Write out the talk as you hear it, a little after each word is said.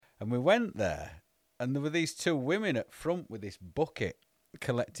And we went there, and there were these two women at front with this bucket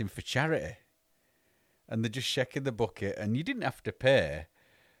collecting for charity. And they're just shaking the bucket, and you didn't have to pay,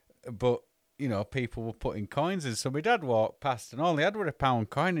 but, you know, people were putting coins in. So my dad walked past, and all he had were £1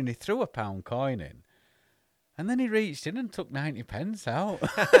 coin, and he threw £1 coin in. And then he reached in and took 90 pence out.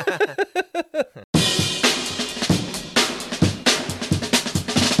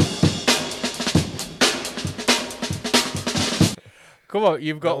 Come on,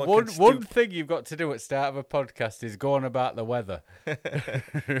 you've got one thing you've got to do at the start of a podcast is go on about the weather.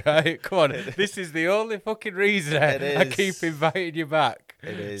 Right? Come on. This is the only fucking reason I keep inviting you back.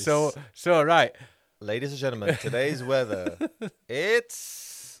 It is. So right. Ladies and gentlemen, today's weather,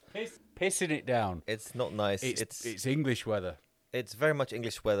 it's... Pissing it down. It's not nice. It's English weather. It's very much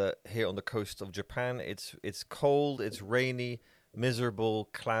English weather here on the coast of Japan. It's cold, it's rainy, miserable,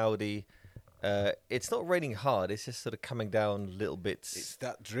 cloudy. It's not raining hard. It's just sort of coming down little bits. It's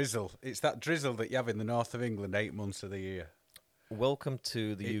that drizzle. It's that drizzle that you have in the north of England 8 months of the year. Welcome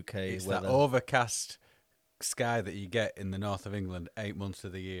to the UK It's weather. that overcast sky that you get in the north of England 8 months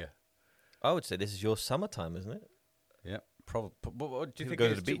of the year. I would say this is your summertime, isn't it? Yeah, probably. But what do you think? Go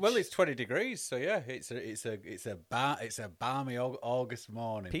to the beach. Well, it's 20 degrees, so yeah, it's a balmy August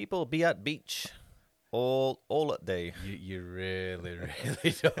morning. People be at beach all at day. You really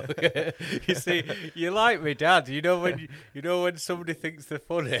don't. You see, you like me, Dad. You know when somebody thinks they're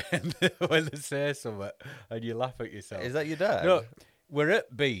funny and when they say something and you laugh at yourself. Is that your dad? No, we're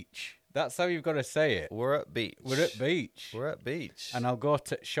at beach. That's how you've got to say it. We're at beach. We're at beach. We're at beach. And I'll go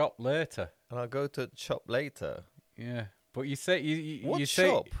to shop later. And I'll go to shop later. Yeah, but you say you What you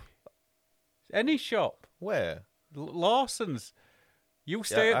shop? Say, any shop. Where? Lawson's. You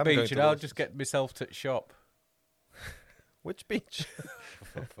stay I'm at going beach to and I'll Lawson's. just get myself to shop. Which beach?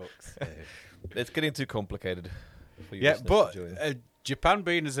 For fuck's sake. It's getting too complicated for you. Yeah, listeners but to join. Japan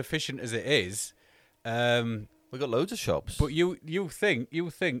being as efficient as it is, We've got loads of shops. but you think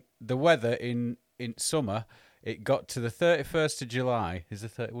the weather in summer, it got to the 31st of July. Is there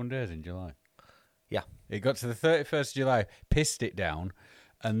 31 days in July? Yeah. It got to the 31st of July, pissed it down,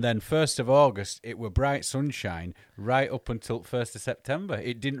 and then 1st of August, it were bright sunshine right up until 1st of September.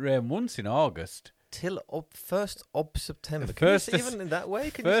 It didn't rain once in August. Till 1st of September. Can First you say of- even in that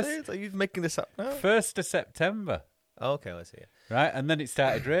way? Can first- you say it? Are you making this up now? 1st of September. Oh, okay, I see. Right, and then it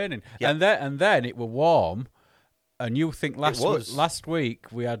started raining, Yeah. and then it were warm, and you think was. last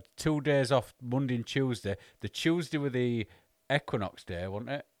week we had 2 days off, Monday and Tuesday. The Tuesday were the equinox day,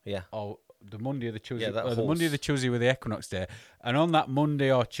 wasn't it? Yeah. Or the Monday or the Tuesday? Yeah, that the Monday or horse. the Tuesday were the equinox day, and on that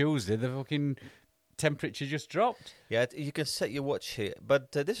Monday or Tuesday, the fucking temperature just dropped. Yeah, you can set your watch here.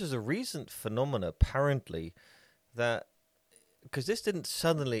 But this is a recent phenomenon, apparently, that... Because this didn't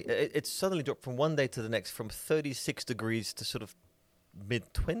suddenly... It suddenly dropped from one day to the next from 36 degrees to sort of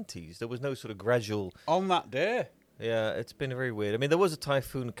mid-20s. There was no sort of gradual... On that day. Yeah, it's been very weird. I mean, there was a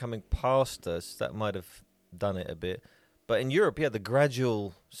typhoon coming past us that might have done it a bit. But in Europe, yeah, the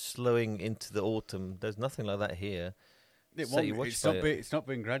gradual slowing into the autumn, there's nothing like that here. It's not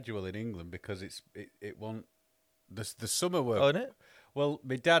been gradual in England because it won't... The summer work... Oh, isn't it? Well,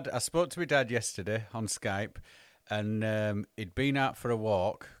 I spoke to my dad yesterday on Skype, and he'd been out for a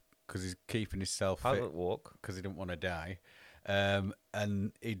walk because he's keeping himself How fit about walk? because he didn't want to die. And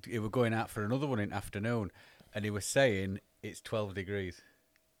he were going out for another one in the afternoon, and he was saying it's 12 degrees.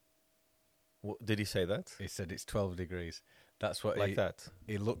 What, did he say that? He said it's 12 degrees. That's what Like that?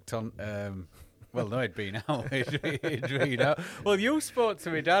 he looked on. Well, no, he'd been out. he'd been out. Well, you spoke to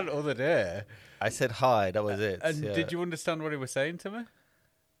my dad the other day. I said hi, that was it. And yeah. did you understand what he was saying to me?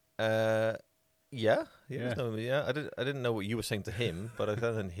 Yeah. Yeah. Yeah. I didn't know what you were saying to him, but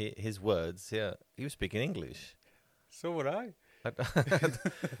other than his words, yeah, he was speaking English. So would I.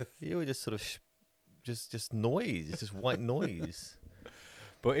 You were just sort of just noise, just white noise.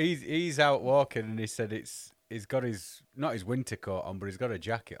 But he's out walking, and he said he's got not his winter coat on, but he's got a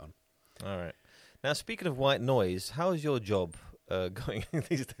jacket on. All right. Now, speaking of white noise, how's your job going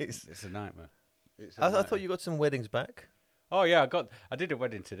these days? It's a nightmare. I thought you got some weddings back. Oh yeah, I did a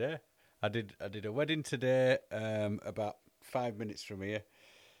wedding today. I did a wedding today, about 5 minutes from here.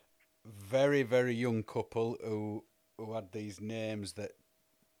 Very, very young couple who had these names that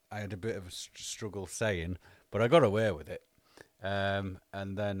I had a bit of a struggle saying, but I got away with it. And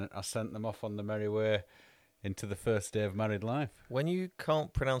then I sent them off on the merry way into the first day of married life. When you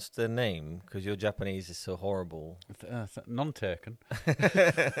can't pronounce their name because your Japanese is so horrible. Non-taken.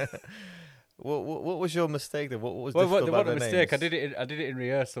 What was your mistake then? What was Well, difficult there about wasn't a their mistake. names? I did it in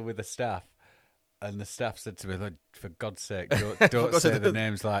rehearsal with the staff, And the staff said to me, "Look, for God's sake, don't say the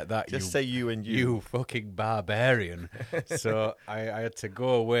names like that. Just say you and you. You fucking barbarian." So I had to go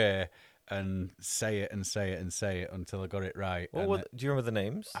away and say it and say it and say it until I got it right. Do you remember the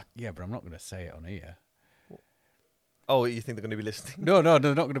names? Yeah, but I'm not going to say it on here. Oh, you think they're going to be listening? No,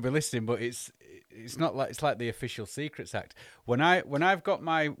 they're not going to be listening. But it's not like it's like the Official Secrets Act. When I've got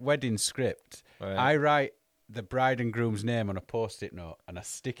my wedding script, Right. I write the bride and groom's name on a post-it note and I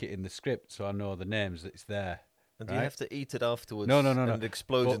stick it in the script so I know the names that's there. And do you have to eat it afterwards? No. And it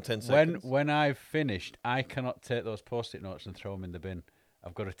explodes But in 10 seconds? When I've finished, I cannot take those post-it notes and throw them in the bin.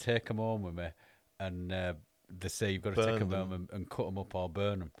 I've got to take them home with me, and they say you've got to take them home and cut them up or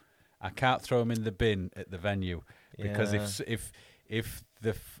burn them. I can't throw them in the bin at the venue because if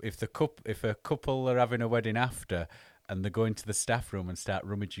a couple are having a wedding after and they go into the staff room and start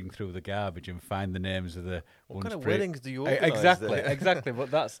rummaging through the garbage and find the names of the what kind of weddings do you organise? Exactly. But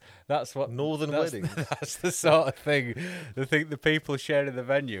that's what Northern weddings. That's the sort of thing. I think the people sharing the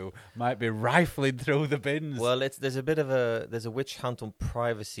venue might be rifling through the bins. Well, there's a witch hunt on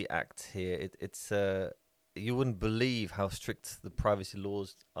Privacy Act here. It's you wouldn't believe how strict the privacy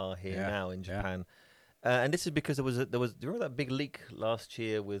laws are here now in Japan, and this is because there was. Do you remember that big leak last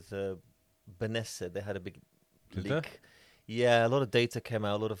year with Benesse? They had a big leak. Yeah, a lot of data came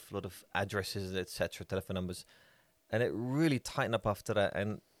out, a lot of addresses, etc., telephone numbers, and it really tightened up after that.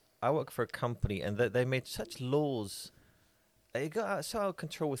 And I work for a company, and they made such laws. It got so out of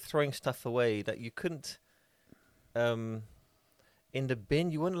control with throwing stuff away that you couldn't. In the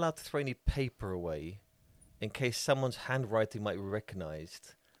bin, you weren't allowed to throw any paper away, in case someone's handwriting might be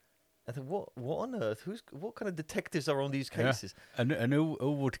recognised. I thought, what on earth? What kind of detectives are on these cases? Yeah. And who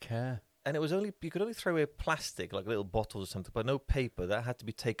would care? And you could only throw away plastic, like little bottles or something, but no paper. That had to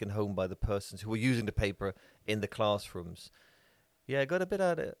be taken home by the persons who were using the paper in the classrooms. Yeah, it got a bit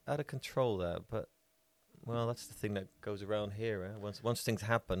out of control there, but well, that's the thing that goes around here. Eh? Once things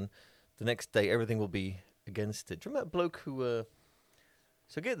happen, the next day everything will be against it. Do you remember that bloke who?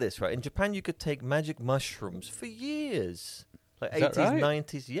 So get this right. In Japan, you could take magic mushrooms for years, like 80s, right?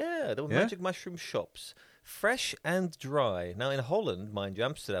 90s. Yeah, there were magic mushroom shops, fresh and dry. Now in Holland, mind you,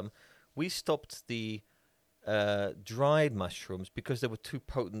 Amsterdam. We stopped the dried mushrooms because they were too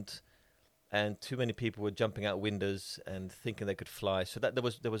potent, and too many people were jumping out windows and thinking they could fly. So that there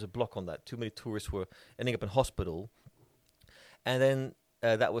was a block on that. Too many tourists were ending up in hospital, and then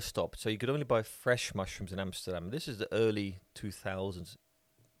that was stopped. So you could only buy fresh mushrooms in Amsterdam. This is the early 2000s.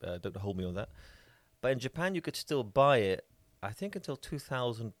 Don't hold me on that. But in Japan, you could still buy it. I think until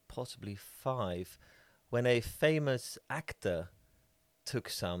 2000, possibly 5, when a famous actor took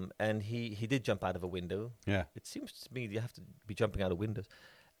some, and he did jump out of a window. Yeah. It seems to me you have to be jumping out of windows.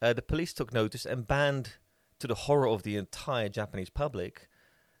 The police took notice and banned, to the horror of the entire Japanese public,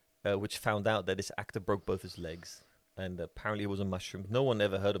 which found out that this actor broke both his legs, and apparently it was a mushroom. No one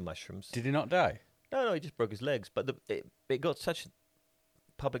ever heard of mushrooms. Did he not die? No, he just broke his legs. But it got such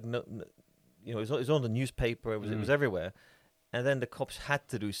public, it was on the newspaper. It was everywhere. And then the cops had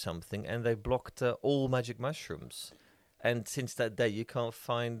to do something, and they blocked all magic mushrooms. And since that day, you can't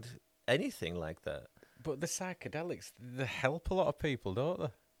find anything like that. But the psychedelics, they help a lot of people, don't they?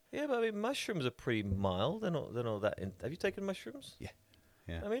 Yeah, but I mean, mushrooms are pretty mild. They're not that. Have you taken mushrooms? Yeah.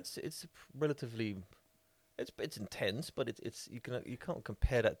 I mean, it's relatively, it's intense, but you can't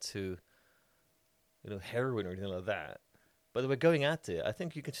compare that to, heroin or anything like that. But we're going at it. I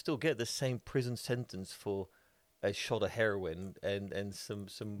think you can still get the same prison sentence for a shot of heroin and some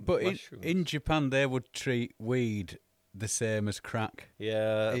but mushrooms. in Japan, they would treat weed the same as crack.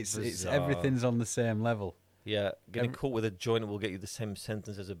 Yeah, it's everything's on the same level. Yeah, getting caught with a joint will get you the same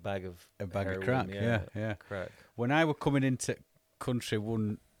sentence as a bag of heroin. Of crack. Yeah. Crack. When I were coming into country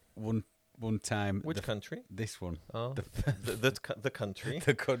one time, which country? This one. Oh, the country.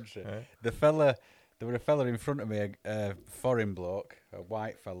 The country. Right. There were a fella in front of me, a foreign bloke, a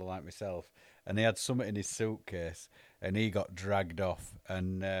white fella like myself, and he had something in his suitcase, and he got dragged off,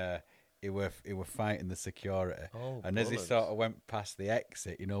 and he were fighting the security. Oh, and as he sort of went past the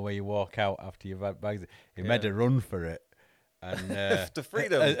exit, where you walk out after you've had bags, he made a run for it. And to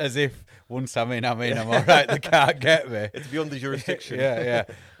freedom. As if, once I'm in, I'm all right, they can't get me. It's beyond the jurisdiction. Yeah.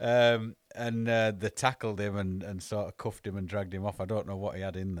 And they tackled him and sort of cuffed him and dragged him off. I don't know what he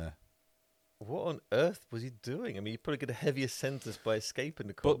had in there. What on earth was he doing? I mean, you probably get a heavier sentence by escaping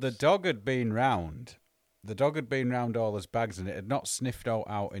the cops. But the dog had been round. The dog had been round all his bags, and it had not sniffed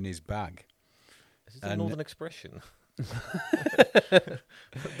out in his bag. Is this a northern expression? The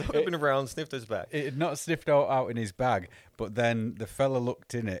dog had been around, sniffed his bag. It had not sniffed out in his bag, but then the fella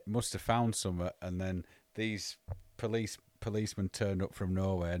looked in it, must have found something, and then these police policeman turned up from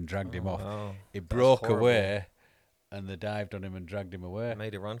nowhere and dragged him off. Wow. He That's broke horrible. away, and they dived on him and dragged him away.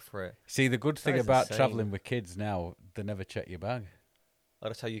 Made a run for it. See, the good thing is about insane. travelling with kids now, they never check your bag. Oh,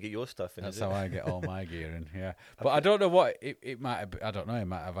 that's how you get your stuff in. That's is it? how I get all my gear in. Yeah, but I don't know what it might have. I don't know. It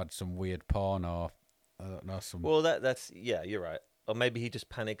might have had some weird porn or I don't know some. Well, that's yeah, you're right. Or maybe he just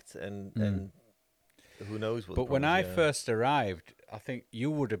panicked and who knows what. But the when I problem is, first arrived, I think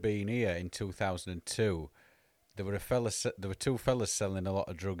you would have been here in 2002. There were two fellas selling a lot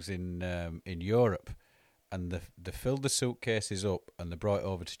of drugs in Europe, and they filled the suitcases up and they brought it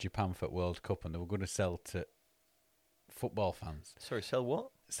over to Japan for World Cup, and they were going to sell to football fans. Sorry, sell what?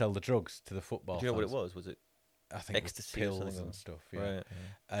 Sell the drugs to the football. Do you know fans. what it was? Was it I think ecstasy or pills something? and stuff. Yeah. right?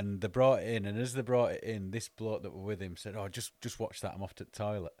 And they brought it in, and as they brought it in, this bloke that were with him said, "Oh, just watch that. I'm off to the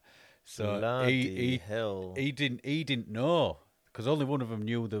toilet." So Bloody hell! he didn't know because only one of them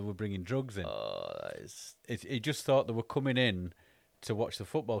knew they were bringing drugs in. Oh, that is He just thought they were coming in to watch the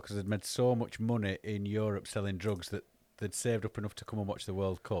football because they'd made so much money in Europe selling drugs that they'd saved up enough to come and watch the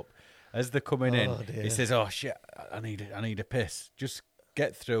World Cup. As they're coming in, dear. he says, "Oh shit, I need a piss. Just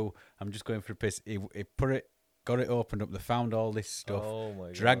get through. I'm just going for a piss." He got it opened up. They found all this stuff, Oh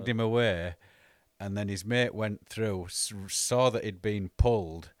my dragged God. him away, and then his mate went through, saw that he'd been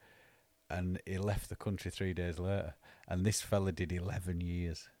pulled, and he left the country 3 days later. And this fella did 11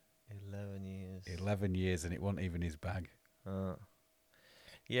 years. 11 years. 11 years, and it wasn't even his bag.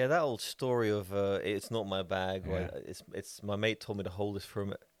 Yeah, that old story of it's not my bag. Yeah. Or it's my mate told me to hold this for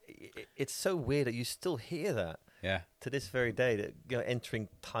him. It's so weird that you still hear that Yeah. to this very day. That entering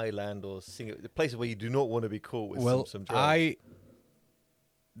Thailand or Singapore, the places where you do not want to be caught with Well, some drugs.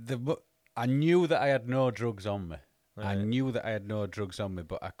 I knew that I had no drugs on me. I Right. knew that I had no drugs on me,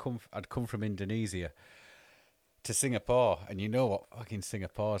 but I'd come from Indonesia to Singapore, and you know what fucking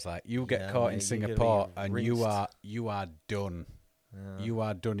Singapore's like. You get Yeah, caught mate, in you're gonna be Singapore, and rinsed. you are done. Yeah. You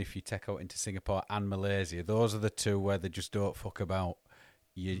are done if you take out into Singapore and Malaysia. Those are the two where they just don't fuck about.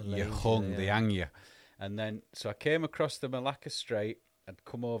 You're Malaysia, hung, they yeah. hang you. And then, so I came across the Malacca Strait. I'd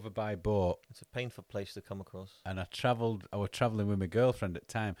come over by boat, It's a painful place to come across. and I was travelling with my girlfriend at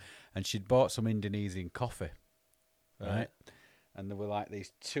the time, and she'd bought some Indonesian coffee, right? And there were like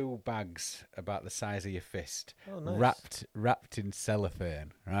these 2 bags about the size of your fist, Oh, nice. wrapped in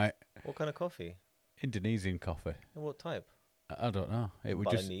cellophane, right? What kind of coffee? Indonesian coffee. And what type? I don't know. It was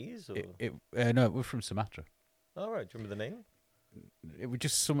just Balinese or? no, it was from Sumatra. All right. Do you remember the name? It was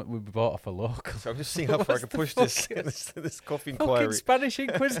just something we bought off a local. So I'm just seeing how far I can push this this coffee inquiry. Fucking Spanish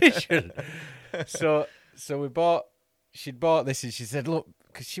Inquisition. so she'd bought this, and she said, "Look,"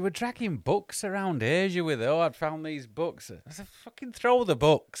 because she were dragging books around Asia with her. "Oh, I'd found these books." I said, "Fucking throw the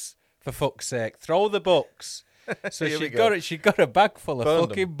books, for fuck's sake, throw the books." So Here we she go. got it. She got a bag full of Burned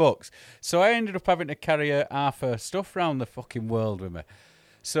fucking books. So I ended up having to carry her half her stuff around the fucking world with me.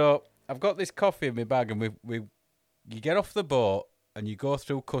 So I've got this coffee in my bag, and you get off the boat and you go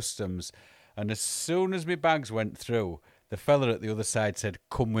through customs, and as soon as my bags went through, the fella at the other side said,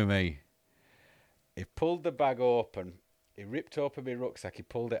 "Come with me." He pulled the bag open, he ripped open my rucksack, he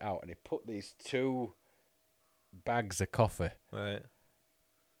pulled it out, and he put these 2 bags of coffee. Right.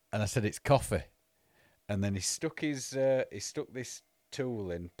 And I said, "It's coffee." And then he stuck this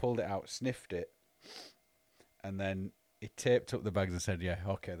tool in, pulled it out, sniffed it, and then he taped up the bags and said, "Yeah,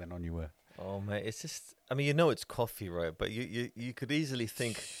 okay, then on your way." Oh mate, it's just. I mean, you know, it's coffee, right? But you could easily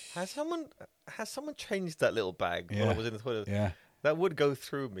think, has someone changed that little bag while I Yeah. was in the toilet? Yeah, That would go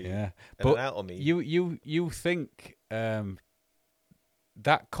through me. yeah. And then out on me. You think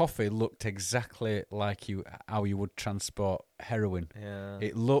that coffee looked exactly like how you would transport heroin. Yeah.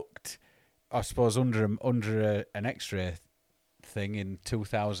 It looked, I suppose, under an X-ray thing in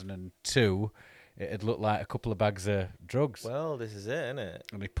 2002, it looked like a couple of bags of drugs. Well, this is it, isn't it?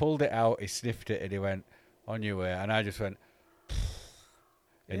 And he pulled it out, he sniffed it, and he went, "On your way." And I just went,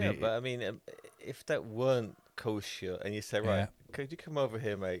 and Yeah, he- but I mean, if that weren't kosher, and you say, right, Yeah. could you come over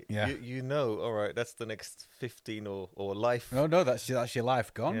here, mate? Yeah. You know, all right, that's the next 15 or life. no, that's your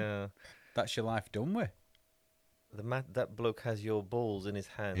life gone. Yeah. That's your life done with. That bloke has your balls in his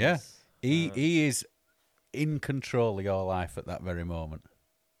hands. Yeah. He is in control of your life at that very moment.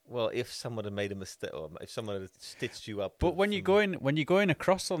 Well, if someone had made a mistake, or if someone had stitched you up. But when you're going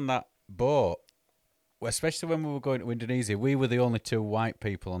across on that boat, well, especially when we were going to Indonesia, we were the only 2 white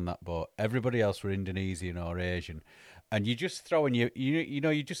people on that boat. Everybody else were Indonesian or Asian, and you just throwing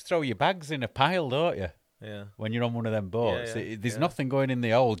you just throw your bags in a pile, don't you? Yeah. When you're on one of them boats, Yeah, there's yeah. nothing going in the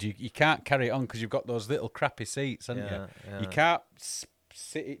hold. You can't carry it on because you've got those little crappy seats, haven't Yeah, you? yeah. You can't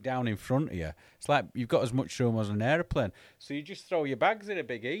sit it down in front of you. It's like you've got as much room as an aeroplane. So you just throw your bags in a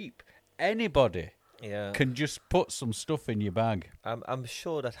big heap. Anybody Yeah. can just put some stuff in your bag. I'm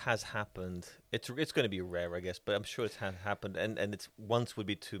sure that has happened. It's going to be rare, I guess, but I'm sure it's happened, and it's once would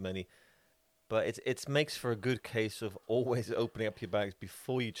be too many. But it makes for a good case of always opening up your bags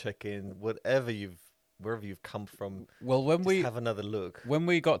before you check in, wherever you've come from. Well, when Just we have another look. when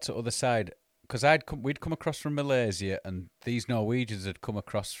we got to other side, because we'd come across from Malaysia, and these Norwegians had come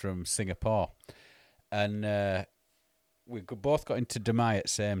across from Singapore, and we both got into Damai at the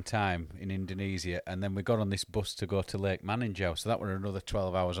same time in Indonesia, and then we got on this bus to go to Lake Maninjau, so that was another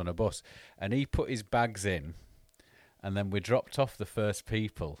 12 hours on a bus, and he put his bags in, and then we dropped off the first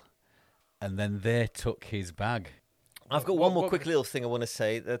people, and then they took his bag. I've got one more quick little thing I want to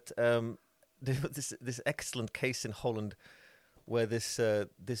say, that this excellent case in Holland where this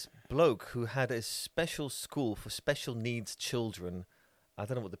bloke who had a special school for special needs children, I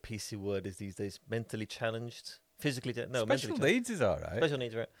don't know what the PC word is these days, mentally challenged, physically no, Special mentally needs is all right. special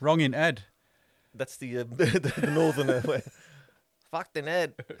needs, right? Wrong in Ed. That's the northerner way. Fucking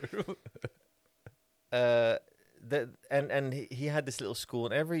Ed. And he had this little school,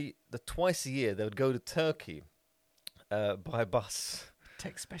 and twice a year they would go to Turkey by bus.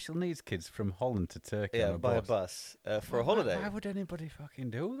 Take special needs kids from Holland to Turkey. Yeah, on a by a bus. bus for a holiday. Why would anybody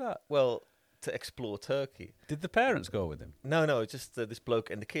fucking do that? Well, to explore Turkey. Did the parents go with him? No, just this bloke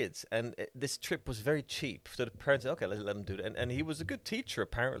and the kids. And this trip was very cheap. So the parents said, okay, let him do it. And he was a good teacher,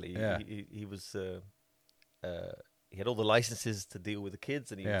 apparently. Yeah. He was... he had all the licenses to deal with the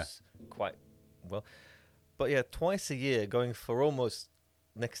kids, and he was quite well. But yeah, twice a year, going for almost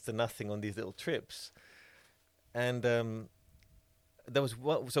next to nothing on these little trips. And there was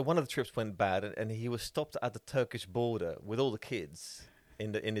one of the trips went bad, and he was stopped at the Turkish border with all the kids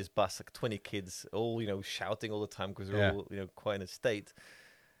in his bus, like 20 kids, all shouting all the time because they're all quite in a state.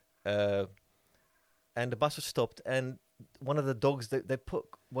 And the bus was stopped, and one of the dogs they put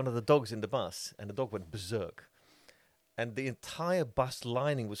one of the dogs in the bus, and the dog went berserk. And the entire bus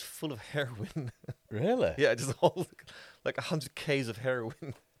lining was full of heroin. Really? Yeah, just all like 100 Ks of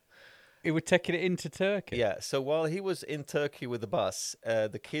heroin. He was taking it into Turkey? Yeah, so while he was in Turkey with the bus,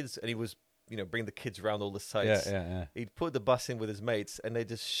 the kids, and he was, bring the kids around all the sites. Yeah. He'd put the bus in with his mates, and they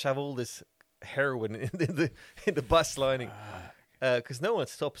just shove all this heroin in the bus lining. Because no one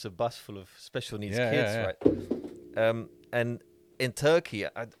stops a bus full of special needs kids, right? And in Turkey,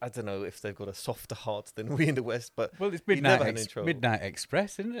 I don't know if they've got a softer heart than we in the West, but well, it's Midnight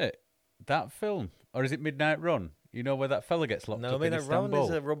Express, isn't it? That film, or is it Midnight Run? You know where that fella gets locked up in Istanbul? No,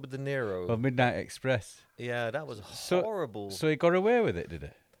 Midnight Run is Robert De Niro. Well, Midnight Express. Yeah, that was horrible. So he got away with it, did he?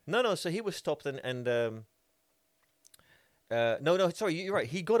 No. So he was stopped and no. Sorry, you're right.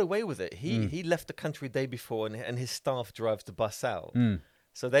 He got away with it. He left the country the day before, and his staff drives the bus out.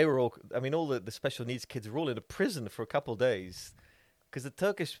 So they were all. I mean, all the special needs kids were all in a prison for a couple of days because the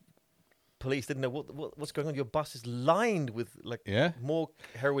Turkish police didn't know what's going on. Your bus is lined with more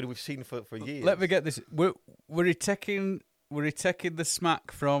heroin we've seen for years. Let me get this. Were he taking the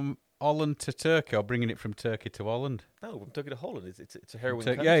smack from Holland to Turkey, or bringing it from Turkey to Holland? No, from Turkey to Holland. It's a heroin.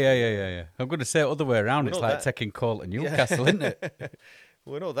 Yeah. I'm going to say it other way around. It's like taking coal to Newcastle, isn't it?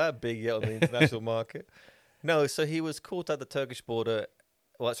 We're not that big yet on the international market. No, so he was caught at the Turkish border.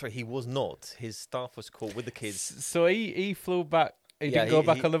 Well, sorry, he was not. His staff was caught with the kids. So he flew back. He didn't go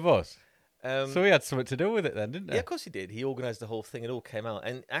back on the bus. So he had something to do with it then, didn't he? Yeah, of course he did. He organised the whole thing. It all came out.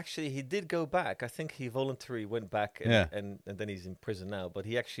 And actually, he did go back. I think he voluntarily went back, and then he's in prison now. But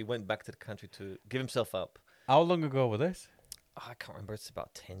he actually went back to the country to give himself up. How long ago was this? Oh, I can't remember. It's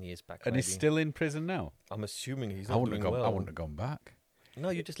about 10 years back. And maybe. He's still in prison now? I'm assuming he's not doing well. I wouldn't have gone back. No,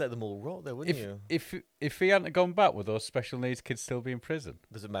 you just let them all rot there, wouldn't you? If he hadn't gone back, would those special needs kids still be in prison?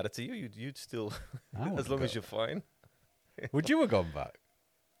 Does it matter to you? You'd still, as long as you're fine. Would you have gone back?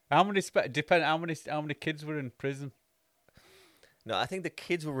 How many how many kids were in prison? No, I think the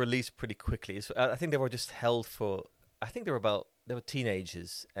kids were released pretty quickly. So I think they were just held for. I think they were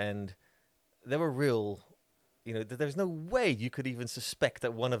teenagers, and they were real. There's no way you could even suspect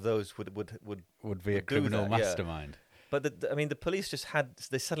that one of those would be a criminal mastermind. Yeah. But the police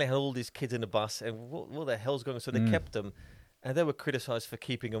they suddenly had all these kids in the bus, and what the hell's going on? So they kept them, and they were criticized for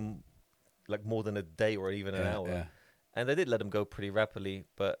keeping them like more than a day or even an hour. Yeah. And they did let them go pretty rapidly,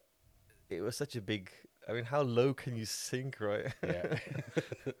 but it was such a big... I mean, how low can you sink, right? Yeah.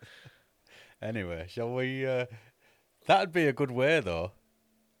 Anyway, shall we... that'd be a good way, though.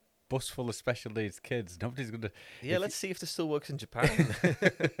 Bus full of special needs kids. Nobody's going to... Yeah, let's see if this still works in Japan.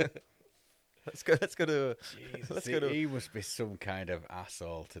 Let's go to... He must be some kind of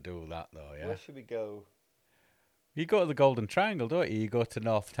asshole to do that, though, yeah? Where should we go? You go to the Golden Triangle, don't you? You go to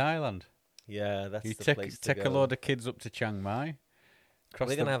North Thailand. Yeah, that's you the place to go. Take a load of kids up to Chiang Mai. Cross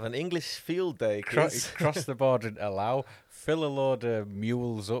We're the, going to have an English field day, kids. cross the border and allow, fill a load of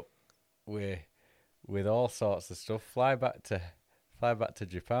mules up with all sorts of stuff. Fly back to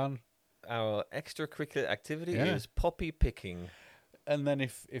Japan, Our extracurricular activity Yeah. is poppy picking. and then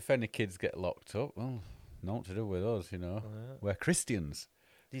if any kids get locked up, well, not to do with us, you know. We're Christians,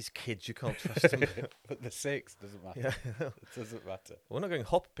 These kids, you can't trust them. but the 6 doesn't matter. Yeah. It doesn't matter. We're not going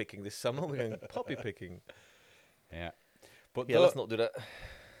hop picking this summer. We're going poppy picking. Yeah, but Yeah, let's not do that.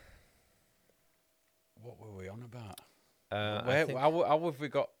 what were we on about? I think How have we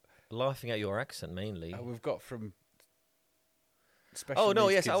got? laughing at your accent mainly. We've got from. Special Oh no,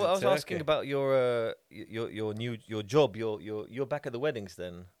 needs yes, kids I in was asking Turkey. about your job. You're back at the weddings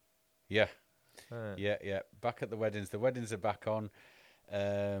then. Yeah, Ah. yeah. Back at the weddings. The weddings are back on.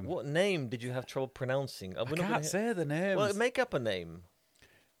 What name did you have trouble pronouncing? I can't say the names. Well, make up a name.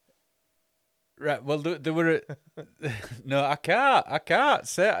 Right. Well, there were. No, I can't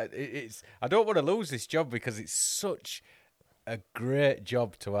say it's. I don't want to lose this job because it's such a great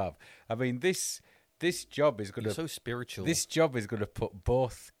job to have. I mean, this job is going You're to. so spiritual. This job is going to put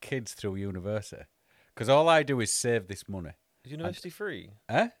both kids through university because all I do is save this money. Is university free?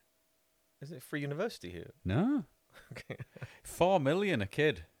 Eh? Isn't it free university here? No. Okay. 4 million a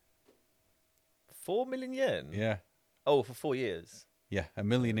kid. 4 million yen. Yeah. Oh, for 4 years. Yeah, $1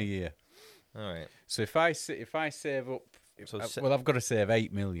 million a year. All right. So if I save up, So well, I've got to save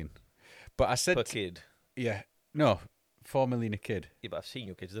 8 million. But I said, per kid. yeah, no, 4 million a kid. Yeah, but I've seen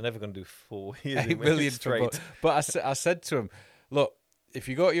your kids. They're never going to do 4 years 8 million for straight. both. But I said to him, look, if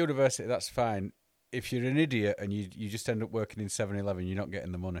you go to university, that's fine. If you're an idiot and you just end up working in 7-Eleven, you're not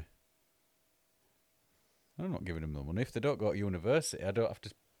getting the money. I'm not giving them the money. If they don't go to university, I don't have to.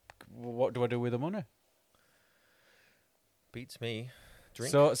 What do I do with the money? Beats me.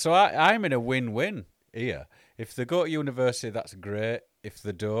 Drink. So I'm in a win-win here. If they go to university, that's great. If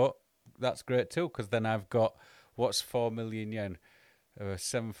they don't, that's great too, because then I've got, what's 4 million yen?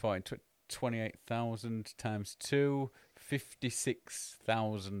 28,000 times 2,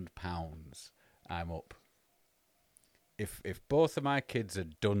 56,000 pounds. I'm up. If both of my kids are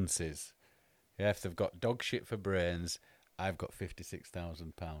dunces, yeah, if they've got dog shit for brains, I've got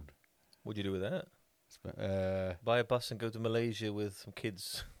 £56,000. What'd you do with that? Uh, Buy a bus and go to Malaysia with some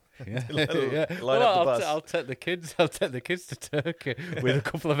kids. Yeah, Line Well, up the bus. I'll take the kids. I'll take the kids to Turkey with a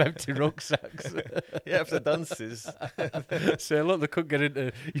couple of empty rucksacks. Yeah, if they're dunces. So look, they couldn't get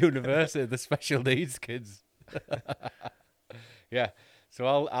into university. The special needs kids. Yeah,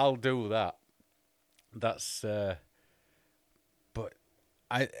 so I'll do that. That's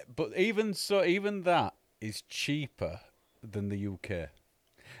but even so, even that is cheaper than the UK.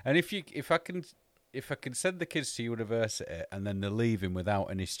 And if I can send the kids to university and then they're leaving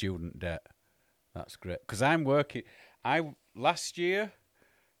without any student debt, that's great. Because I'm working. Last year,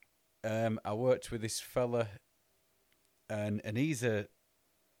 I worked with this fella, and he is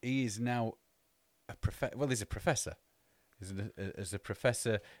now a professor. Well, he's a professor. As a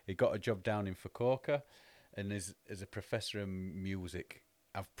professor, he got a job down in Fukuoka, and as a professor in music.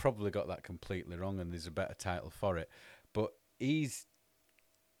 I've probably got that completely wrong, and there's a better title for it. But he's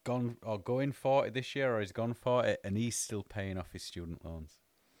gone or going 40 this year, or he's gone 40, and he's still paying off his student loans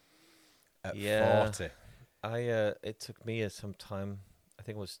at 40. It took me some time. I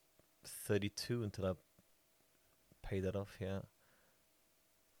think it was 32 until I paid that off.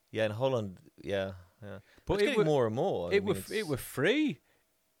 Yeah, in Holland, yeah. But it's getting more and more. It were free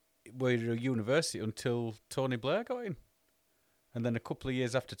with a university until Tony Blair got in, and then a couple of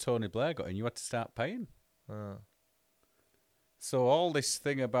years after Tony Blair got in, you had to start paying. So all this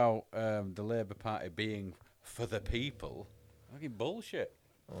thing about the Labour Party being for the people, fucking bullshit.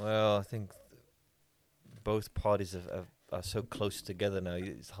 Well, I think both parties are so close together now.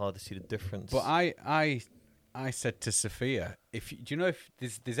 It's hard to see the difference. But I said to Sophia, do you know if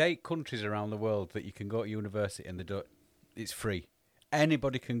there's 8 countries around the world that you can go to university and it's free.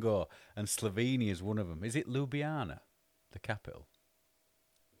 Anybody can go, and Slovenia is one of them. Is it Ljubljana, the capital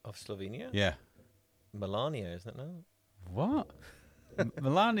of Slovenia? Yeah. Melania, isn't it? No. What?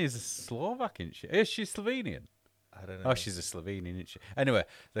 Melania is a Slovak, isn't she? Is she Slovenian? I don't know. Oh, she's a Slovenian, isn't she? Anyway,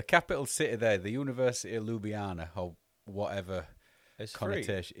 the capital city there, the University of Ljubljana, or whatever It's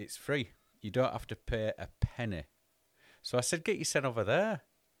connotation, it's free. You don't have to pay a penny. So I said, get your son over there.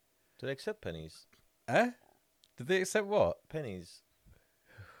 Do they accept pennies? Eh? Did they accept what? Pennies.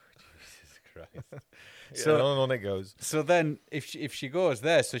 Jesus Christ. So on it goes. So then, if she goes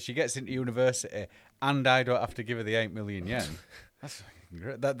there, so she gets into university, and I don't have to give her the 8 million yen. That's fucking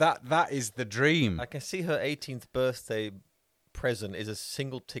great. That is the dream. I can see her 18th birthday present is a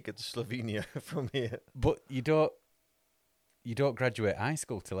single ticket to Slovenia from here. But you don't. you don't graduate high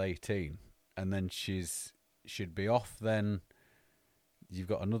school till 18, and then she'd be off then. You've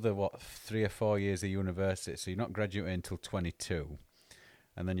got another, 3 or 4 years of university, so you're not graduating until 22.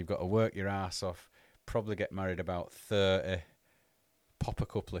 And then you've got to work your ass off, probably get married about 30, pop a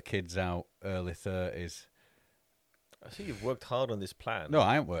couple of kids out, early 30s. I see you've worked hard on this plan. No,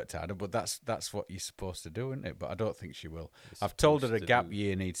 I haven't worked harder, but that's what you're supposed to do, isn't it? But I don't think she will. I've told her a gap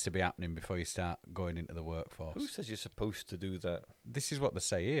year needs to be happening before you start going into the workforce. Who says you're supposed to do that? This is what they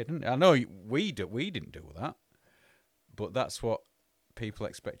say here, didn't it? I know we didn't do that, but that's what people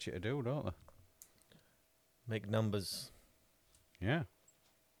expect you to do, don't they? Make numbers. Yeah.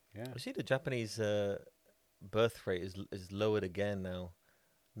 Yeah. You see the Japanese birth rate is lowered again now.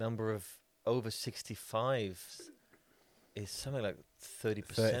 Number of over 65s is something like 30%.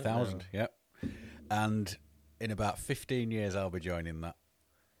 30,000, yep. And in about 15 years, I'll be joining that.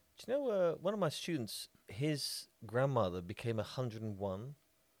 Do you know, one of my students, his grandmother became 101.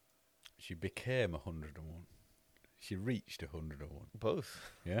 She became 101. She reached 101.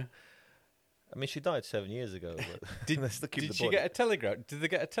 Both. Yeah. I mean, she died 7 years ago. But Did she get a telegram? Did they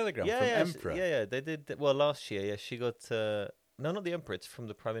get a telegram from Emperor? Yeah, they did. Well, last year, yeah, she got... no, not the Emperor. It's from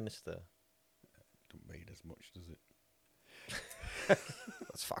the Prime Minister. Don't mean as much, does it?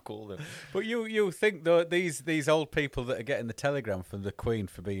 That's fuck all then. But you think, though, these old people that are getting the telegram from the Queen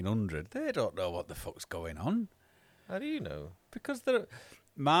for being 100, they don't know what the fuck's going on. How do you know? Because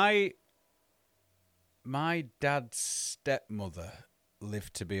my dad's stepmother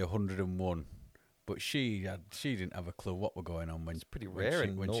lived to be 101, but she didn't have a clue what were going on when it's pretty rare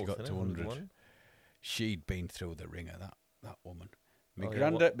when she got to 100. 101? She'd been through the ringer, that woman. My Oh,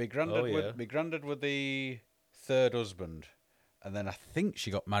 granddad, yeah, my granddad, my granddad was the third husband, and then I think she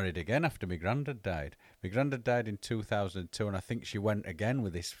got married again after my granddad died. My granddad died in 2002, and I think she went again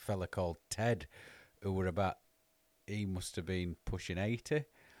with this fella called Ted, who were he must have been pushing 80,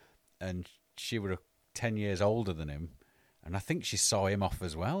 and she were 10 years older than him, and I think she saw him off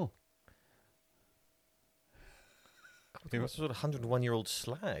as well. What sort of 101-year-old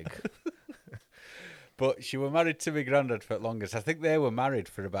slag? But she were married to my granddad for the longest. I think they were married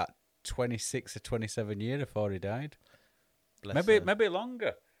for about 26 or 27 years before he died. Maybe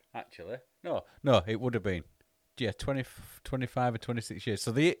longer, actually. No, it would have been. Yeah, 25 or 26 years.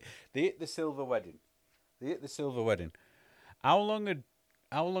 So they hit the silver wedding. How long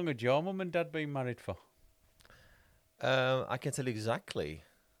had your mum and dad been married for? I can tell you exactly.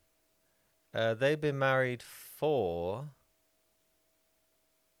 They've been married for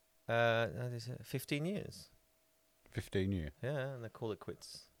 15 years. 15 years. Yeah, and they call it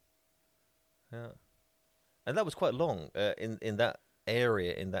quits. Yeah, and that was quite long in that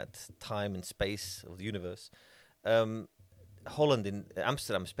area, in that time and space of the universe. Holland, in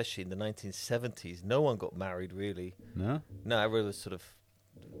Amsterdam, especially in the 1970s, no one got married really. No, everyone was sort of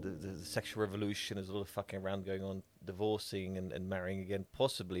the sexual revolution. There's a lot of fucking around going on, divorcing and marrying again,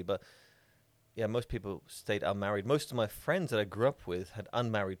 possibly. But yeah, most people stayed unmarried. Most of my friends that I grew up with had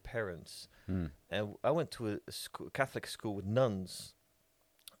unmarried parents, and I went to a Catholic school with nuns,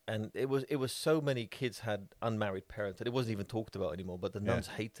 and it was so many kids had unmarried parents that it wasn't even talked about anymore. But the nuns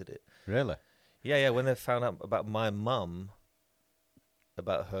hated it. Really? Yeah. When they found out about my mum,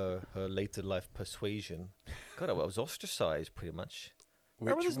 about her later life persuasion, God, I was ostracized pretty much. I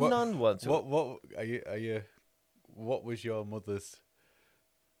remember this nun once. What are you? What was your mother's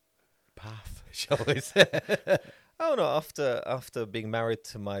path, shall we say? Oh no! After being married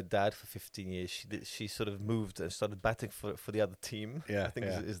to my dad for 15 years, she sort of moved and started batting for the other team. Yeah, I think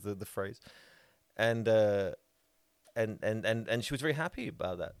is the phrase, and she was very happy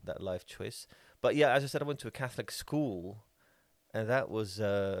about that life choice. But yeah, as I said, I went to a Catholic school, and that was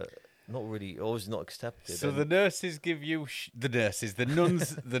not really, always not accepted. So the nurses give you the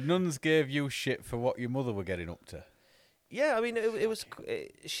nuns the nuns gave you shit for what your mother were getting up to. Yeah, I mean, it was.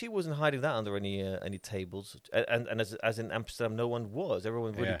 She wasn't hiding that under any tables, and as in Amsterdam, no one was.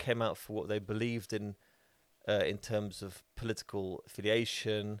 Everyone really came out for what they believed in terms of political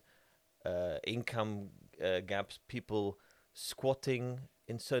affiliation, income gaps, people squatting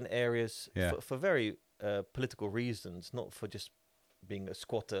in certain areas for very political reasons, not for just being a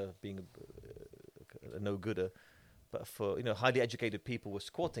squatter, being a no-gooder. But for highly educated people were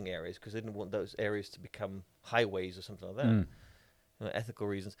squatting areas because they didn't want those areas to become highways or something like that. Ethical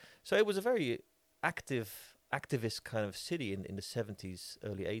reasons. So it was a very activist kind of city in the 70s,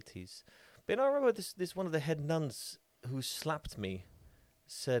 early 80s. But I remember this one of the head nuns who slapped me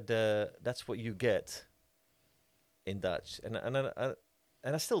said, "That's what you get," in Dutch, and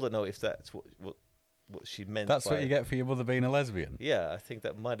I still don't know if that's what she meant. That's what you get for your mother being a lesbian. Yeah, I think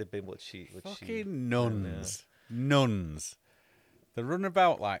that might have been what she. Fucking nuns. Nuns. They run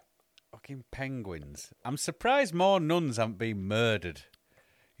about like fucking penguins. I'm surprised more nuns haven't been murdered.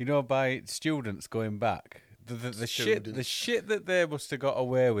 You know, by students going back. The shit that they must have got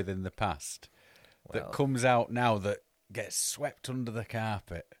away with in the past that comes out now that gets swept under the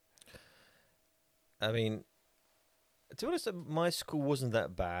carpet. I mean, to be honest, my school wasn't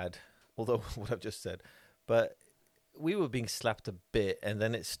that bad, although what I've just said. But we were being slapped a bit, and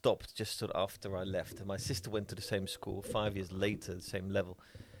then it stopped just sort of after I left. And my sister went to the same school 5 years later, the same level.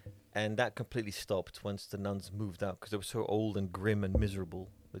 And that completely stopped once the nuns moved out because they were so old and grim and miserable.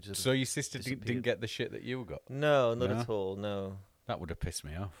 So your sister didn't get the shit that you got? No, not at all, no. That would have pissed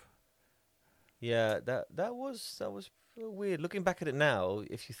me off. Yeah, that was weird. Looking back at it now,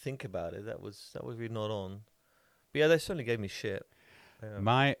 if you think about it, that was really not on. But yeah, they certainly gave me shit. Yeah.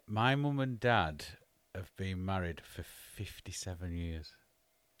 My mum and dad have been married for 57 years.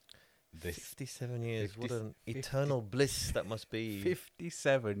 57 years. What an eternal bliss that must be.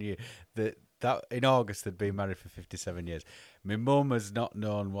 57 years. That in August they'd been married for 57 years. My mum has not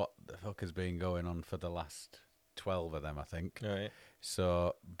known what the fuck has been going on for the last 12 of them, I think. All right.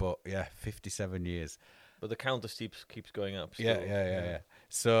 So, but yeah, 57 years. But the count keeps going up. Still. Yeah.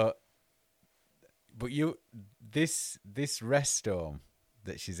 So, but this rest home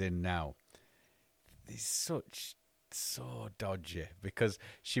that she's in now is so dodgy because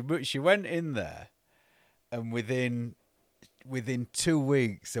she went in there and within 2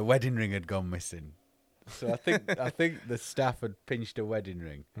 weeks a wedding ring had gone missing. So I think the staff had pinched a wedding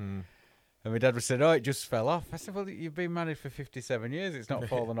ring. And my dad was said, "Oh, it just fell off." I said, "Well, you've been married for 57 years. It's not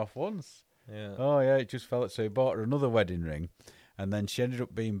fallen off once." Yeah. Oh yeah, it just fell. So he bought her another wedding ring, and then she ended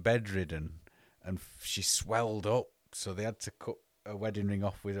up being bedridden, and she swelled up. So they had to cut a wedding ring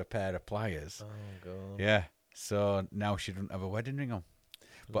off with a pair of pliers. Oh god. Yeah. So now she doesn't have a wedding ring on.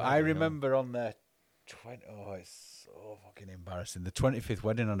 But I remember on their it's so fucking embarrassing. The 25th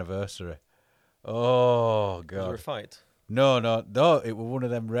wedding anniversary. Oh god. Was there a fight? No. It was one of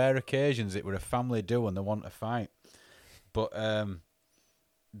them rare occasions. It were a family do and they want to fight. But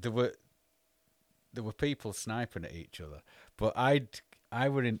there were people sniping at each other. But I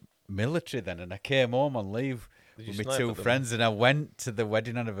were in military then, and I came home on leave with my two friends, and I went to the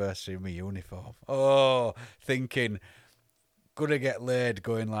wedding anniversary in my uniform. Oh, thinking, gonna get laid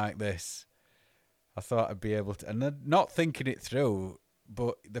going like this. I thought I'd be able to, and not thinking it through.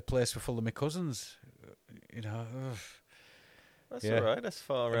 But the place were full of my cousins. You know. That's all right. That's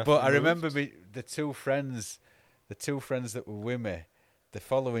far enough. But I remember the two friends that were with me, the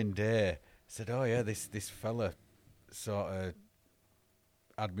following day said, "Oh yeah, this fella sort of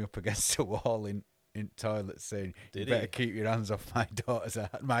had me up against a wall in toilets saying, you better keep your hands off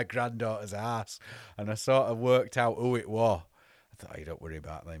my granddaughter's ass." And I sort of worked out who it was. I thought, "You don't worry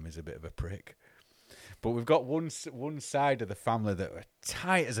about them. He's a bit of a prick." But we've got one side of the family that were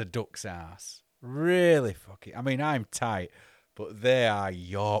tight as a duck's ass. Really fucking. I mean, I'm tight, but they are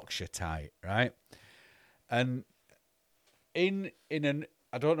Yorkshire tight, right? And in an,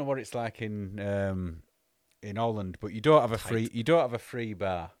 I don't know what it's like in Holland, but you don't have a free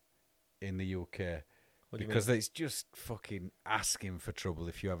bar in the UK because it's just fucking asking for trouble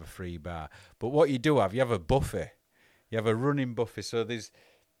if you have a free bar. But what you do have, you have a buffet. You have a running buffet. So there's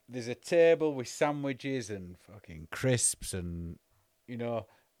a table with sandwiches and fucking crisps and, you know,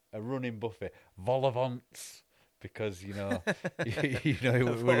 a running buffet. Vol-au-vents, because, you know,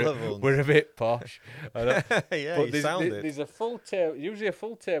 we're a bit posh. Yeah, but it. There's a full table, usually a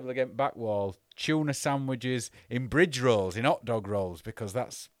full table against back wall, tuna sandwiches in bridge rolls, in hot dog rolls, because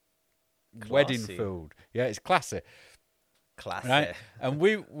that's classy. Wedding food. Yeah, it's classy. Classy. Right? And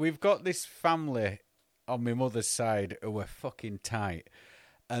we've got this family on my mother's side who are fucking tight.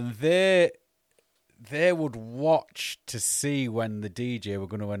 And they would watch to see when the DJ were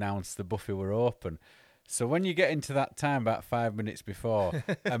going to announce the buffet were open. So when you get into that time, about 5 minutes before,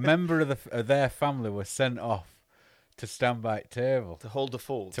 a member of their family was sent off to stand by the table. To hold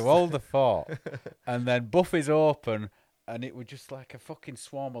the fort. And then buffet's open, and it was just like a fucking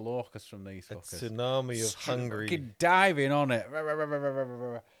swarm of locusts from these fuckers. A tsunami of hungry. Fucking diving on it.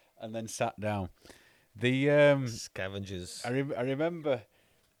 And then sat down. The scavengers. I remember...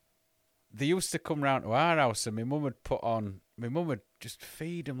 They used to come round to our house and my mum would just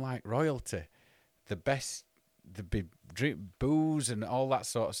feed them like royalty. The best, drink booze and all that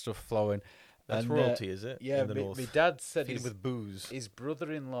sort of stuff flowing. That's royalty, is it? Yeah, my dad said feed him with booze. His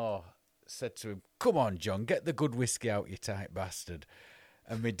brother-in-law said to him, "Come on, John, get the good whiskey out, you tight bastard."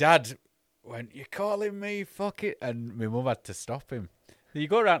 And my dad went, "You calling me fuck it?" And my mum had to stop him. You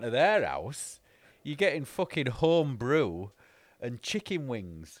go round to their house, you're getting fucking home brew and chicken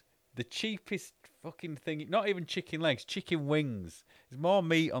wings. The cheapest fucking thing. Not even chicken legs, chicken wings. There's more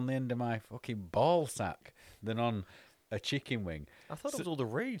meat on the end of my fucking ball sack than on a chicken wing. I thought it was all the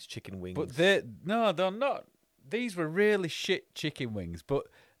rage, chicken wings. But they're not. These were really shit chicken wings,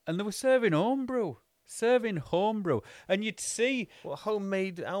 and they were serving homebrew. And you'd see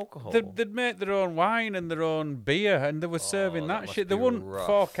homemade alcohol. they'd make their own wine and their own beer, and they were serving that must shit. They be wouldn't rough.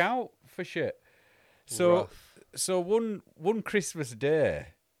 fork out for shit. So Rough. so one Christmas day,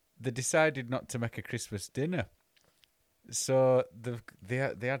 they decided not to make a Christmas dinner. So they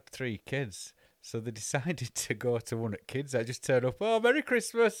had 3 kids. So they decided to go to one at kids. I just turned up. Oh, Merry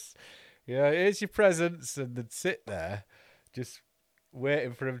Christmas! Yeah, here's your presents, and they'd sit there, just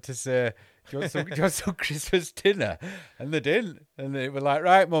waiting for him to say, do you want some Christmas dinner? And they didn't. And they were like,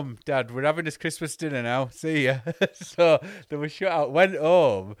 right, Mum, Dad, we're having this Christmas dinner now. See ya. So they were shut out, went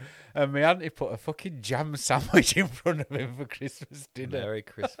home, and my auntie put a fucking jam sandwich in front of him for Christmas dinner. Merry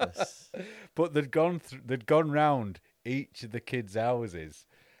Christmas. But they'd gone round each of the kids' houses,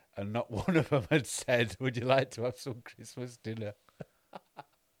 and not one of them had said, would you like to have some Christmas dinner?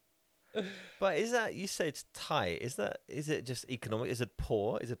 But is that, you say it's tight? Is it just economic? Is it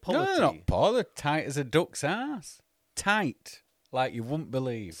poor? Is it poverty? No, they're not poor. They're tight as a duck's ass. Tight, like you wouldn't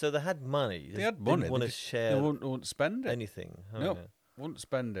believe. So they had money. They had money. Didn't want They to just- share They wouldn't spend it. anything. Oh, No, yeah. wouldn't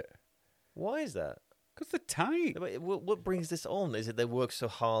spend it. Why is that? Because they're tight. But what brings this on? Is it they work so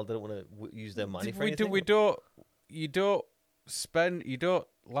hard they don't want to use their money for anything? You don't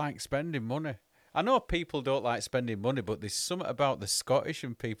like spending money. I know people don't like spending money, but there's something about the Scottish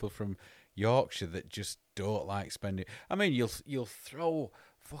and people from Yorkshire that just don't like spending. I mean, you'll throw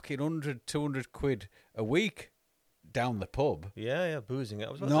fucking 100, 200 quid a week down the pub. Yeah, boozing.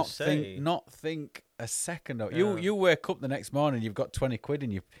 I was about to say. Not think a second of Yeah. You wake up the next morning, you've got 20 quid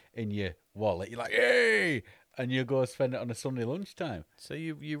in your wallet. You're like, hey, and you go spend it on a Sunday lunchtime. So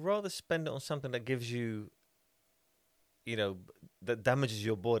you rather spend it on something that gives you, that damages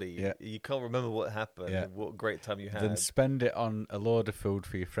your body. Yeah. You can't remember what happened. Yeah. What great time you had. Then spend it on a load of food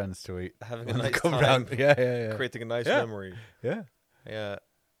for your friends to eat. Having a when they nice come time. round. Yeah. Creating a nice Yeah. memory. Yeah. Yeah.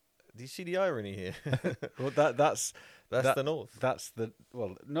 Do you see the irony here? Well, that's the North.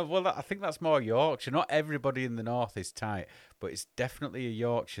 I think that's more Yorkshire. Not everybody in the North is tight, but it's definitely a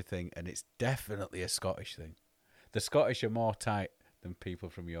Yorkshire thing, and it's definitely a Scottish thing. The Scottish are more tight than people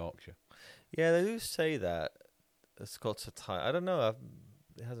from Yorkshire. Yeah, they do say that. The Scots are tight. I don't know.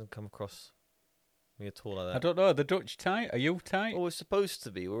 It hasn't come across me at all like that. I don't know. Are the Dutch tight? Are you tight? Well, we're supposed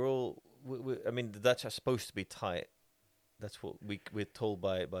to be. We're all. I mean, the Dutch are supposed to be tight. That's what we're told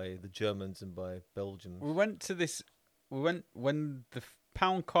by the Germans and by Belgians. We went to this. When the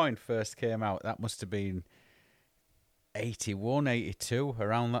pound coin first came out. That must have been 81, 82,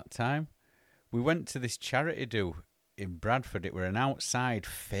 around that time. We went to this charity do in Bradford. It were an outside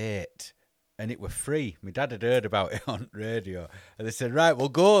fete, and it were free. My dad had heard about it on radio, and they said, right, we'll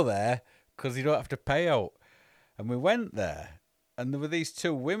go there because you don't have to pay out. And we went there, and there were these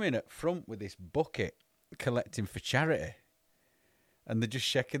 2 women at front with this bucket collecting for charity. And they're just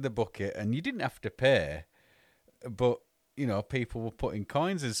shaking the bucket, and you didn't have to pay, but, people were putting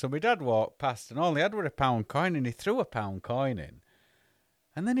coins in. So my dad walked past, and all he had were a pound coin, and he threw a pound coin in.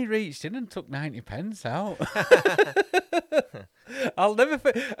 And then he reached in and took 90 pence out. I'll never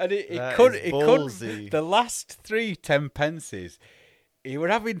forget. And he couldn't. The last 3 10 pences, he were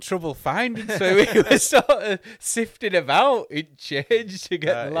having trouble finding, so he was sort of sifting about in change to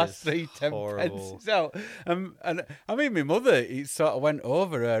get the last 3 10 pences out. And I mean, my mother, it sort of went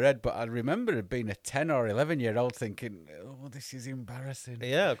over her head, but I remember it being a 10 or 11-year-old thinking, oh, this is embarrassing.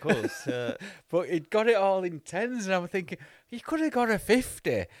 Yeah, of course. But he'd got it all in tens, and I was thinking, he could have got a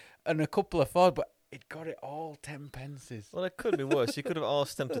 50 and a couple of 4, but he'd got it all 10 pences. Well, it could have been worse. You could have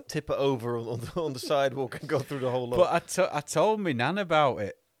asked them to tip it over on the sidewalk and go through the whole lot. But I told my nan about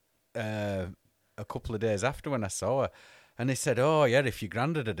it a couple of days after when I saw her, and he said, "Oh yeah, if your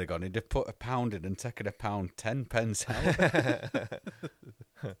granddad had gone, he'd have put a pound in and taken a pound 10 pence out."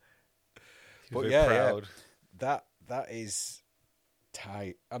 But very yeah, proud. that is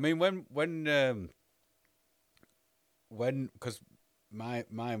tight. I mean, when because my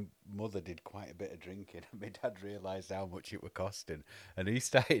mother did quite a bit of drinking, and my dad realised how much it were costing, and he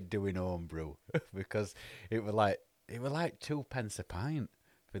started doing home brew because it were like 2 pence a pint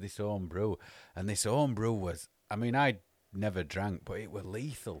for this home brew, and this home brew was, I mean, I never drank, but it were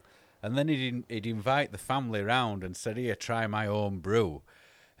lethal. And then he'd invite the family round and said, "Here, try my home brew,"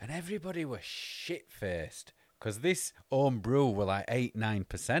 and everybody was shit faced because this home brew were like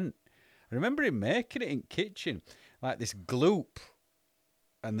 8-9%. I remember him making it in kitchen, like this gloop.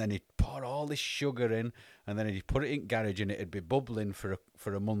 and then he'd pour all this sugar in, and then he'd put it in garage, and it'd be bubbling for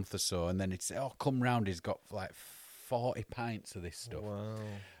a month or so, and then he'd say, "Oh, come round, he's got like 40 pints of this stuff." Wow.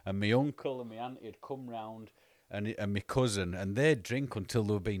 And my uncle and my auntie had come round, and my cousin, and they'd drink until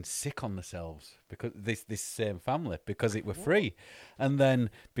they were being sick on themselves, because this same family, because it were free. And then,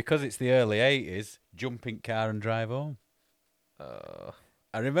 because it's the early 80s, jump in car and drive home.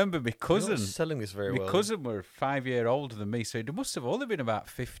 I remember my cousin... You're not selling this very well. My cousin were 5 years older than me, so he must have only been about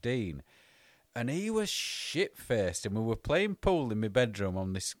 15. And he was shit-faced, and we were playing pool in my bedroom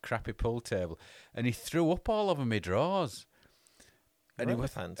on this crappy pool table, and he threw up all over my drawers.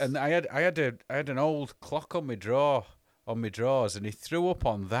 And I had an old clock on my drawers, and he threw up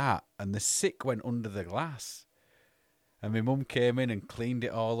on that, and the sick went under the glass. And my mum came in and cleaned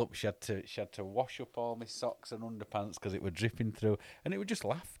it all up. She had to wash up all my socks and underpants because it were dripping through, and it was just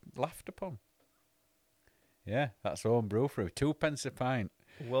laughed upon. Yeah, that's home brew for 2p a pint.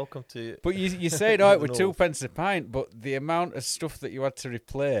 Welcome to. But you say it with 2p a pint, but the amount of stuff that you had to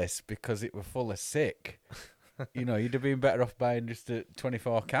replace because it were full of sick, you'd have been better off buying just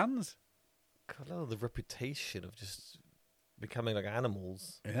 24 cans. God, the reputation of just becoming like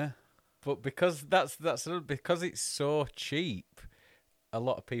animals. Yeah. But because because it's so cheap, a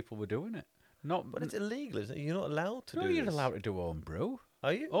lot of people were doing it. But it's illegal, isn't it? You're not allowed to do No, you're this. allowed to do home brew.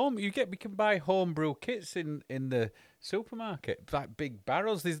 Are you? We can buy home brew kits in the supermarket, like big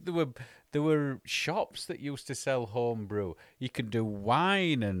barrels. There were shops that used to sell home brew. You could do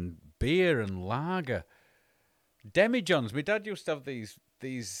wine and beer and lager. Demijohns. My dad used to have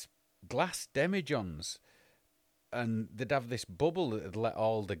these glass demijohns. And they'd have this bubble that'd let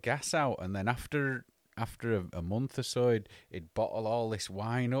all the gas out, and then after a month or so, he'd bottle all this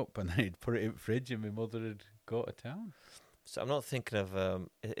wine up, and then he'd put it in the fridge, and my mother would go to town. So I'm not thinking of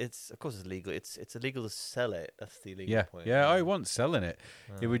it's of course it's legal. It's illegal to sell it. That's the illegal point. Yeah. He wasn't selling it.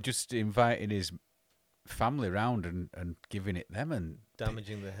 He was just inviting his family round and giving it them and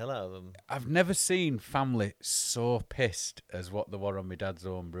damaging the hell out of them. I've never seen family so pissed as what they were on my dad's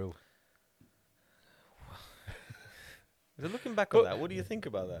home brew. So looking back on that, what do you think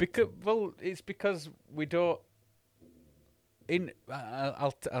about that? It's because we don't.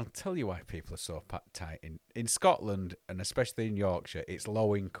 I'll tell you why people are so tight in Scotland, and especially in Yorkshire. It's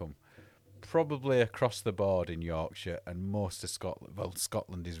low income, probably across the board in Yorkshire and most of Scotland. Well,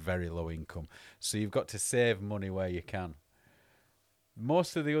 Scotland is very low income, so you've got to save money where you can.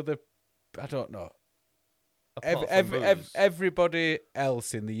 Most of the other, I don't know. Everybody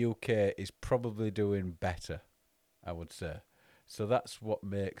else in the UK is probably doing better, I would say. So that's what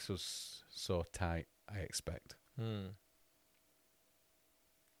makes us so tight, I expect.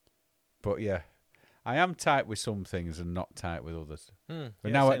 But yeah, I am tight with some things and not tight with others.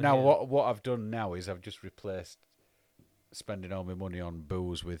 But now, what I've done now is I've just replaced spending all my money on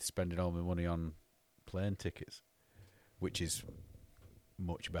booze with spending all my money on plane tickets, which is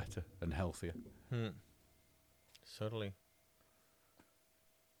much better and healthier. Certainly.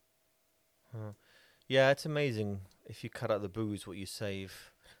 Yeah, it's amazing if you cut out the booze what you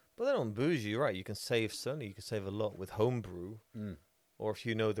save. But then on booze, you're right. You can save a lot with homebrew, or if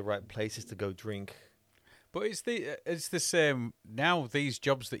you know the right places to go drink. But it's the same now. These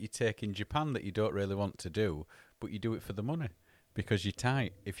jobs that you take in Japan that you don't really want to do, but you do it for the money because you're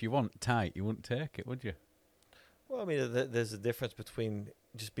tight. If you want tight, you wouldn't take it, would you? Well, I mean, there's a difference between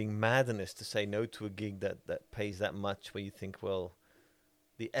just being madness to say no to a gig that pays that much, where you think, well,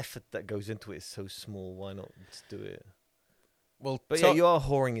 the effort that goes into it is so small. Why not just do it? Well, but yeah, you are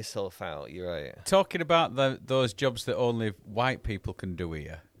whoring yourself out. You're right. Talking about those jobs that only white people can do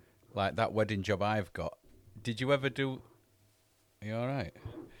here, like that wedding job I've got. Did you ever do? Are you all right?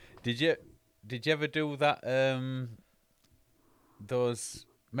 Did you ever do that? Those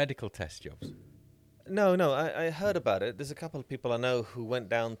medical test jobs? No. I heard about it. There's a couple of people I know who went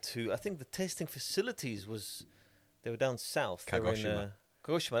down to. I think the testing facilities they were down south. Kagoshima.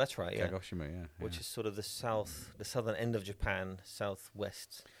 Kagoshima, that's right. Yeah. Kagoshima, yeah. Which is sort of the southern end of Japan,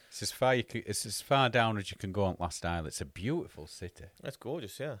 southwest. It's as far down as you can go on Last Isle. It's a beautiful city. That's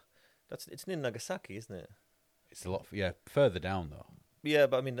gorgeous. Yeah, it's near Nagasaki, isn't it? It's a lot. Further down though. Yeah,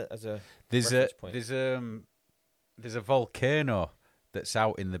 but I mean, as a reference point. There's a volcano that's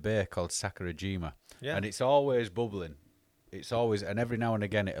out in the bay called Sakurajima, and it's always bubbling. It's always, and every now and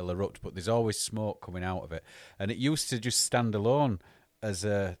again it'll erupt, but there's always smoke coming out of it. And it used to just stand alone as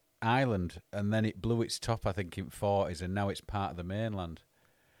a island, and then it blew its top, I think, in 40s, and now it's part of the mainland.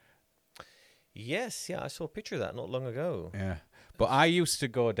 Yes, I saw a picture of that not long ago. Yeah, but I used to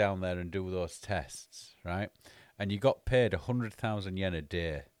go down there and do those tests, right? And you got paid 100,000 yen a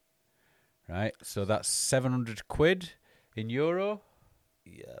day, right? So that's 700 quid in euro.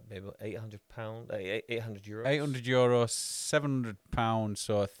 Yeah, maybe £800, 800 euros. €800, £700,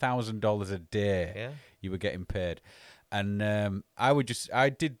 so $1,000 a day. Yeah. You were getting paid, and I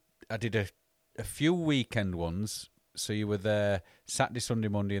did a few weekend ones. So you were there Saturday, Sunday,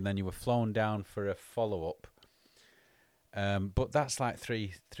 Monday, and then you were flown down for a follow up. But that's like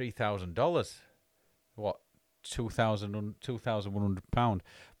 $3,000. What, £2,100?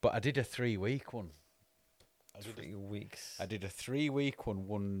 But I did a 3-week one. 3 weeks. I did a 3-week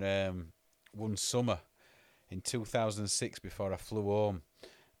one summer in 2006 before I flew home.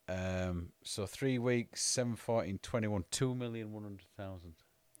 So 3 weeks, 7, 14, 21, 2,100,000.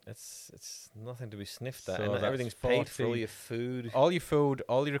 It's nothing to be sniffed at, So and everything's paid for all your food. All your food,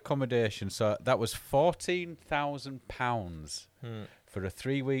 all your accommodation. So that was £14,000 for a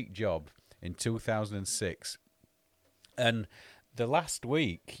 3-week job in 2006. And the last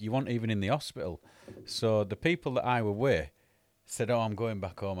week, you weren't even in the hospital. So the people that I were with said, "Oh, I'm going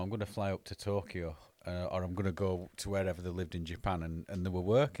back home. I'm going to fly up to Tokyo, or I'm going to go to wherever they lived in Japan." And they were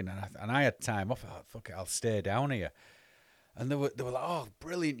working, and I had time off. I thought, "Fuck it, I'll stay down here." And they were like, "Oh,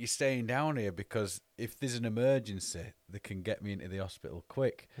 brilliant, you're staying down here because if there's an emergency, they can get me into the hospital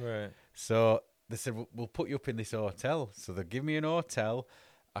quick." Right. So they said, "We'll put you up in this hotel." So they give me an hotel.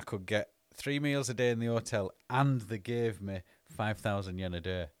 I could get 3 meals a day in the hotel, and they gave me 5,000 yen a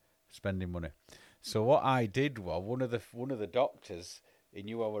day spending money. So what I did was one of the doctors, he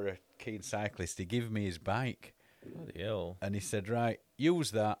knew I were a keen cyclist. He gave me his bike, Bloody hell. and he said, "Right,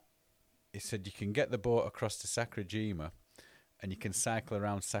 use that." He said, "You can get the boat across to Sakurajima, and you can cycle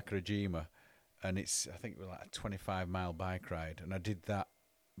around Sakurajima, and I think it was like a 25-mile bike ride." And I did that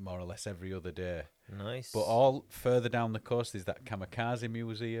more or less every other day. Nice. But all further down the coast is that Kamikaze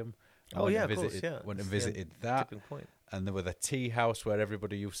Museum. Oh, yeah, of course, yeah. Went and It's visited that. tipping point. And there was a tea house where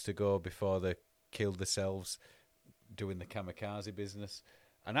everybody used to go before they killed themselves doing the kamikaze business.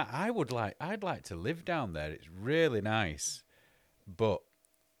 And I'd like to live down there. It's really nice. But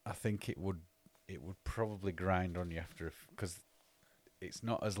I think it would probably grind on you after, because it's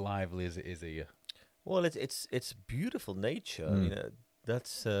not as lively as it is here. Well, it's beautiful nature. I Mm. mean,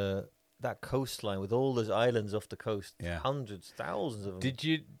 that's that coastline with all those islands off the coast. Yeah. Hundreds, thousands of them. Did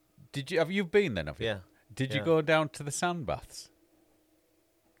you have you been then? Have you? Yeah. Did you Yeah. go down to the sand baths?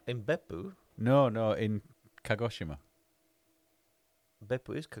 In Beppu? No, in Kagoshima.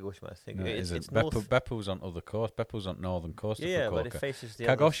 Beppu is Kagoshima, I think. No, it it's isn't. north. Beppu's on other coast. Beppu's on northern coast of Yeah, Fukuoka. but it faces the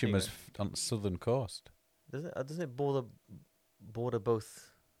other Kagoshima's thing. on southern coast. Doesn't it border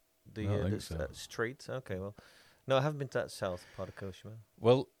both the, I don't think so. straits? Okay, well, no, I haven't been to that south part of Kagoshima.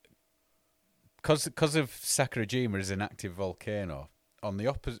 Well, because of Sakurajima is an active volcano. On the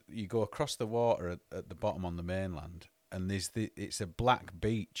opposite, you go across the water at the bottom on the mainland, and it's a black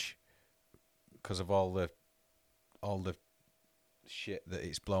beach because of all the shit that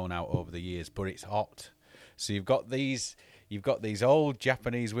it's blown out over the years. But it's hot, so you've got these old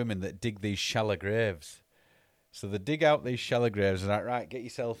Japanese women that dig these shallow graves. So they dig out these shallow graves and like, right, get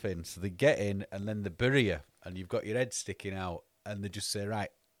yourself in. So they get in, and then they bury you, and you've got your head sticking out, and they just say, right,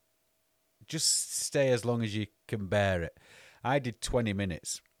 just stay as long as you can bear it. I did 20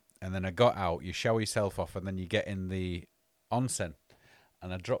 minutes, and then I got out. You shower yourself off, and then you get in the onsen,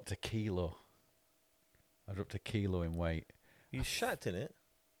 and I dropped a kilo. I dropped a kilo in weight. You shat in it?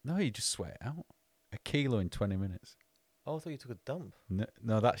 No, you just sweat it out. A kilo in 20 minutes. Oh, I thought you took a dump.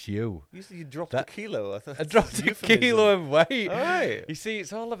 No, that's you. You said you dropped That- a kilo. I thought I dropped a euphemism. kilo in weight. All right. You see,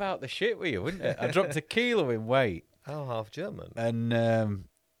 it's all about the shit with you, isn't it? I dropped a kilo in weight. Oh, half German. And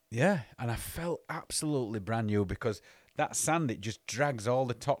yeah, and I felt absolutely brand new because that sand, it just drags all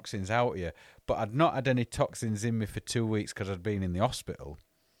the toxins out of you. But I'd not had any toxins in me for 2 weeks because I'd been in the hospital.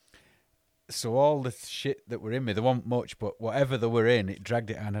 So all the shit that were in me, there wasn't much, but whatever they were in, it dragged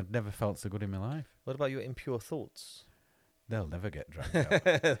it, and I'd never felt so good in my life. What about your impure thoughts? They'll never get dragged out.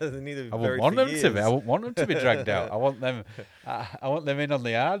 I I won't want them to be. I won't want them to be dragged out. I want them. I want them in on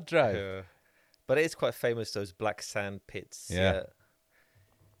the hard drive. Yeah. But it is quite famous, those black sand pits. Yeah.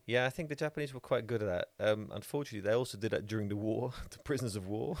 Yeah, I think the Japanese were quite good at that. Unfortunately, they also did that during the war, the prisoners of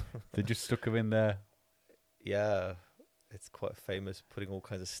war. They just stuck them in there. Yeah, it's quite famous, putting all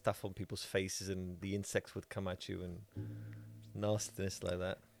kinds of stuff on people's faces, and the insects would come at you and nastiness like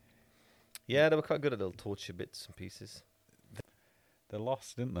that. Yeah, they were quite good at little torture bits and pieces. They're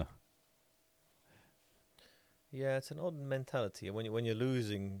lost, didn't they? Yeah, it's an odd mentality. And when you're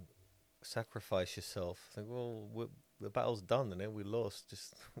losing, sacrifice yourself. Think, well, the battle's done, and then we lost.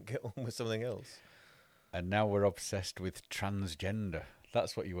 Just get on with something else. And now we're obsessed with transgender.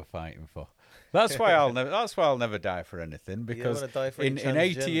 That's what you were fighting for. That's why I'll never. That's why I'll never die for anything, You don't because wanna die for in any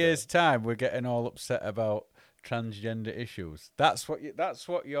 80 transgender. years' time we're getting all upset about transgender issues. That's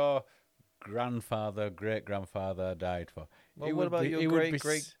what your grandfather, great grandfather died for. Well, what about your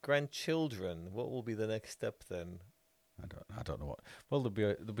great grandchildren? What will be the next step then? I don't know what. Well,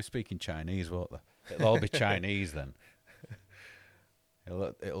 they'll be speaking Chinese, won't they? It'll all be Chinese then.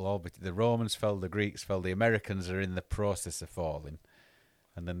 It'll all be the Romans fell, the Greeks fell, the Americans are in the process of falling,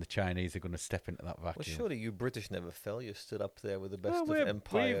 and then the Chinese are going to step into that vacuum. Well, surely you British never fell. You stood up there with the best of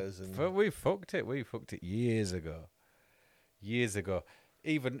empires. We fucked it. We fucked it years ago. Years ago.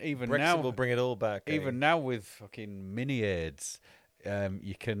 Even Brexit now will bring it all back. Even now with fucking mini aids,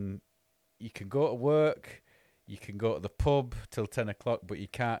 you can go to work, you can go to the pub till 10 o'clock, but you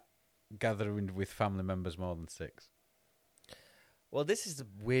can't gather in with family members more than 6. Well, this is the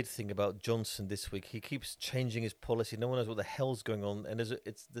weird thing about Johnson this week. He keeps changing his policy. No one knows what the hell's going on, and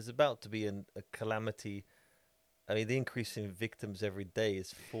there's about to be a calamity. I mean, the increase in victims every day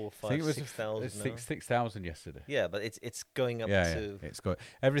is 4, 5, 6,000. 6,000 yesterday. Yeah, but it's going up to. Yeah, it's going.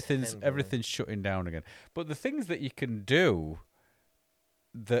 Everything's shutting down again. But the things that you can do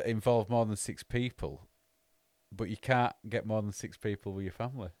that involve more than 6 people, but you can't get more than 6 people with your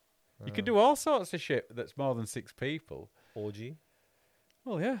family. You can do all sorts of shit that's more than 6 people. Orgy.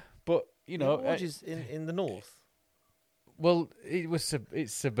 Well, yeah, but orgies in the north. Well, it's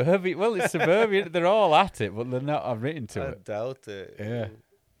suburban. Well, it's suburban. They're all at it, but they're not written to it. I doubt it. Yeah.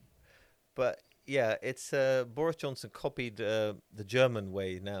 But yeah, it's Boris Johnson copied the German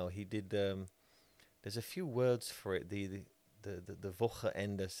way. Now he did. There's a few words for it. The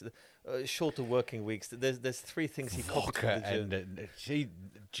Wochenende, shorter working weeks. There's 3 things he copied from the German.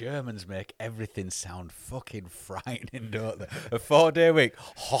 Germans make everything sound fucking frightening, don't they? A 4-day week.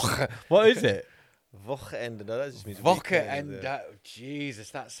 What is it? Wochenende. No, that just means Wochenende. Jesus,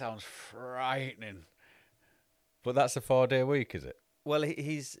 that sounds frightening. But that's a 4-day week, is it? Well,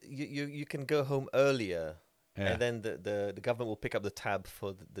 you can go home earlier, and then the government will pick up the tab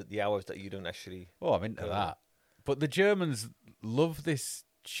for the hours that you don't actually. Oh, I'm into that. But the Germans love this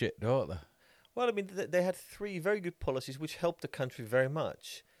shit, don't they? Well, I mean, they had 3 very good policies which helped the country very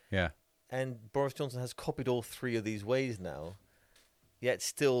much. Yeah. And Boris Johnson has copied all 3 of these ways now. Yet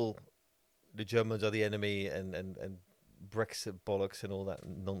still, the Germans are the enemy, and Brexit bollocks and all that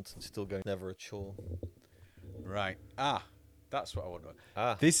nonsense still going. Never a chore. Right. That's what I want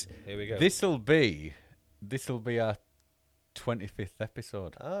to. Here we go. This'll be our 25th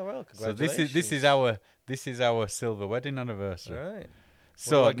episode. Oh well, congratulations. So this is our silver wedding anniversary. Right.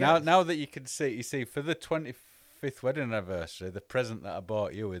 So now that you see for the 25th wedding anniversary, the present that I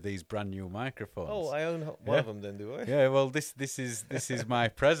bought you with these brand new microphones. Oh, I own one of them then, do I? Yeah. Well, this is my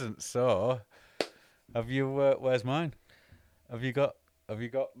present. So, have you? Where's mine? Have you got?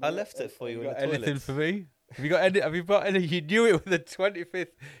 I left it for you in the toilet. Anything for me? Have you got any? Have you got any? You knew it with the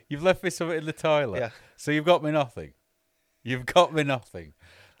 25th. You've left me something in the toilet. Yeah. So you've got me nothing. You've got me nothing.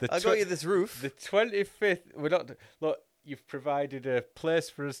 I got you this roof. The 25th. We're not. Look, you've provided a place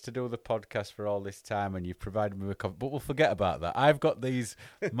for us to do the podcast for all this time, and you've provided me with coffee. But we'll forget about that. I've got these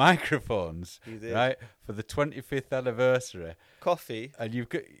microphones, right, for the 25th anniversary. Coffee. And you've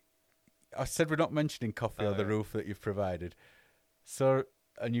got. I said we're not mentioning coffee or the roof that you've provided. So.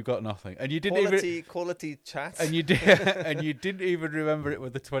 And you got nothing, and you didn't quality chat, and you didn't even remember it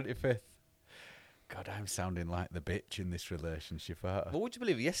with the 25th. God, I'm sounding like the bitch in this relationship. What would you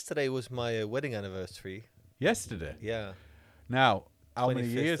believe? Yesterday was my wedding anniversary. Yesterday, yeah. Now, how many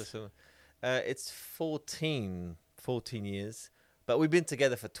years? It's 14 years, but we've been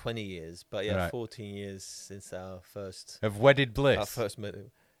together for 20 years. But yeah, right. 14 years since our first of wedded bliss. Our first meeting.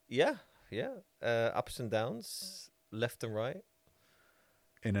 Yeah. Ups and downs, left and right.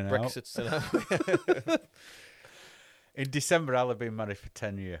 In and Brexit's out. In December, I'll have been married for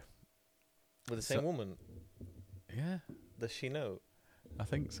 10 years. With the same woman? Yeah. Does she know? I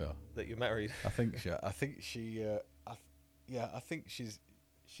think so. That you're married? I think she. I think she's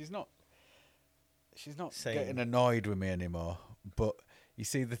not getting annoyed with me anymore. But you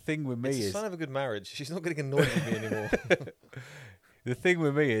see, the thing with me it's is... It's a sign of a good marriage. She's not getting annoyed with me anymore. The thing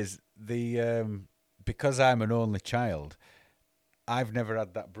with me is, because I'm an only child... I've never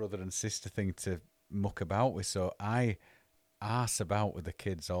had that brother and sister thing to muck about with, so I arse about with the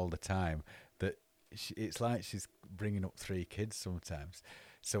kids all the time. That it's like she's bringing up 3 kids sometimes.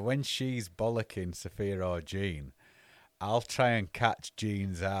 So when she's bollocking Sophia or Jean, I'll try and catch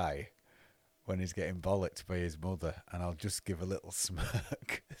Jean's eye when he's getting bollocked by his mother, and I'll just give a little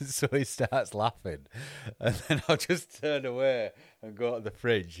smirk so he starts laughing, and then I'll just turn away and go to the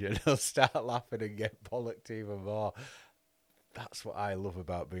fridge, and he'll start laughing and get bollocked even more. That's what I love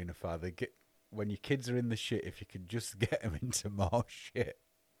about being a father. When your kids are in the shit, if you can just get them into more shit.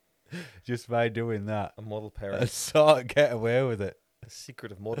 just by doing that. A model And parent. sort of get away with it. The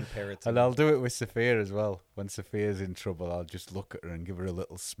secret of modern parenting. And I'll do it with Sophia as well. When Sophia's in trouble, I'll just look at her and give her a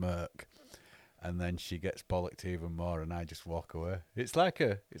little smirk, and then she gets bollocked even more, and I just walk away. It's like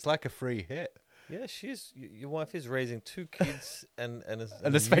a free hit. Yeah, your wife is raising 2 kids and And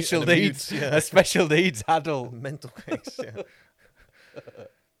a special and a needs, mute, yeah. a special needs adult. mental case. Yeah.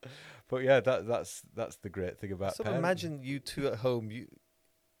 But yeah, that's the great thing about. So parenting. imagine you two at home.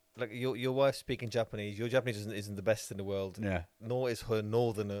 Like your wife speaking Japanese. Your Japanese isn't the best in the world. Yeah. Nor is her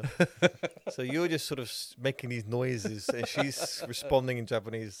northerner. So you're just sort of making these noises, and she's responding in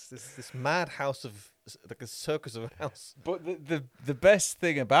Japanese. This mad house of like a circus of a house. But the best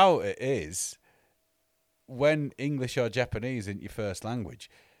thing about it is when English or Japanese isn't your first language,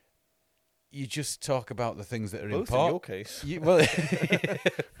 you just talk about the things that are Both important. in your case. Well,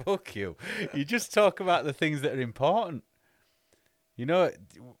 fuck you. You just talk about the things that are important. You know,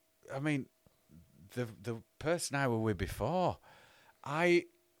 I mean, the person I were with before, at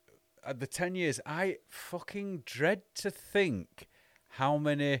the 10 years, I fucking dread to think how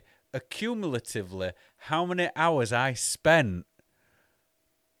many hours I spent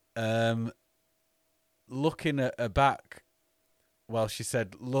looking at her back while she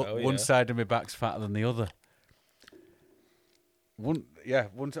said, look, one side of my back's fatter than the other. One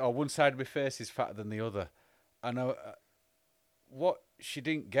side of my face is fatter than the other. And what she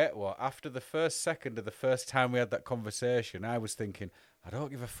didn't get after the first second of the first time we had that conversation, I was thinking, I don't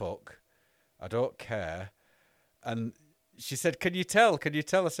give a fuck. I don't care. And she said, can you tell?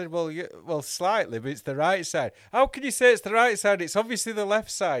 I said, well, slightly, but it's the right side. How can you say it's the right side? It's obviously the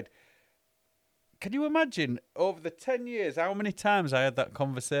left side. Can you imagine over the 10 years how many times I had that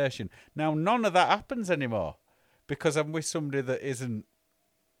conversation? Now, none of that happens anymore because I'm with somebody that isn't.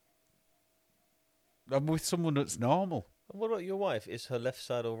 I'm with someone that's normal. What about your wife? Is her left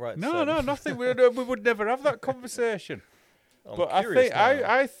side or right side? No, nothing. we would never have that conversation. But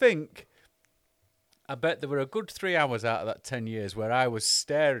I think I bet there were a good 3 hours out of that 10 years where I was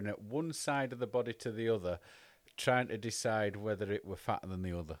staring at one side of the body to the other, trying to decide whether it were fatter than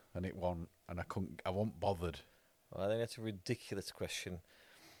the other, and it wasn't, and I wasn't bothered. Well, I think that's a ridiculous question.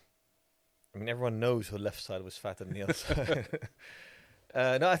 I mean, everyone knows her left side was fatter than the other side.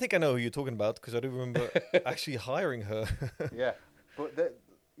 No, I think I know who you're talking about because I do remember actually hiring her. Yeah, but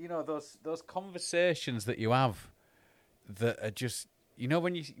those conversations that you have that are just,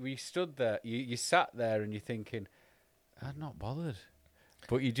 when you stood there, you sat there and you're thinking, I'm not bothered,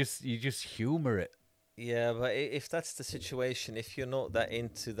 but you just humour it. Yeah, but if that's the situation, if you're not that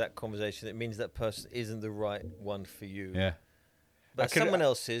into that conversation, it means that person isn't the right one for you. Yeah. But someone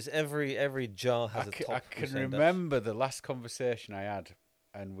else is. Every jar has a top. I can remember the last conversation I had,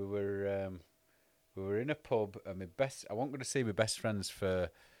 and we were in a pub, and I wasn't going to see my best friends for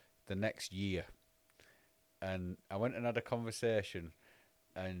the next year, and I went and had a conversation,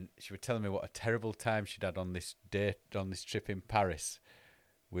 and she was telling me what a terrible time she'd had on this trip in Paris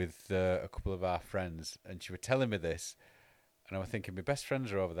with a couple of our friends, and she was telling me this, and I was thinking, my best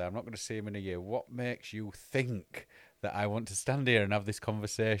friends are over there, I'm not going to see them in a year. What makes you think that I want to stand here and have this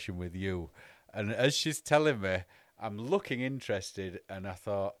conversation with you? And as she's telling me, I'm looking interested, and I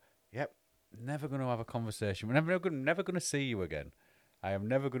thought, yep, never going to have a conversation. We're never going to see you again. I am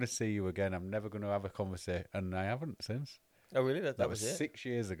never going to see you again. I'm never going to have a conversation, and I haven't since. Oh, really? That was it? 6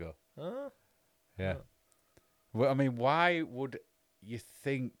 years ago. Oh. Yeah. Oh. Well, I mean, why would you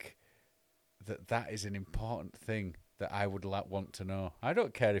think that is an important thing that I would want to know? I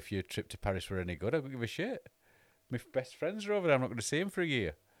don't care if your trip to Paris were any good. I don't give a shit. My best friends are over there. I'm not going to see them for a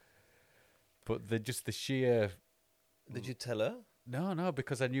year. But the sheer... Did you tell her? No,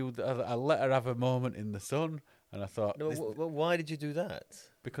 because I knew that I let her have a moment in the sun, and I thought... No, well, why did you do that?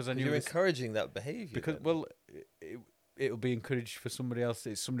 Because I knew... You're encouraging that behaviour. Because, it'll be encouraged for somebody else.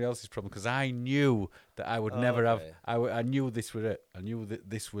 It's somebody else's problem, because I knew that I would never have... I knew this was it. I knew that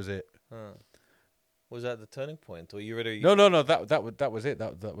this was it. Huh. Was that the turning point? Or you already... No, that was it.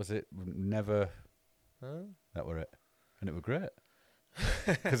 That was it. Never... Huh? That were it. And it was great.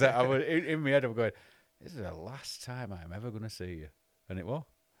 Because I was in my head, I was going, this is the last time I'm ever going to see you. And it was.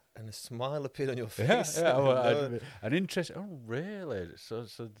 And a smile appeared on your face. Yeah. An interest. Oh, really? So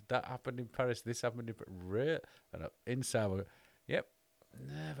that happened in Paris. This happened in Paris. Really? And inside, we're, yep,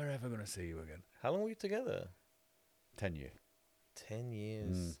 never ever going to see you again. How long were you together? 10 years. 10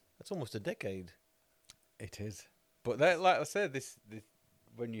 years. That's almost a decade. It is. But like I said, this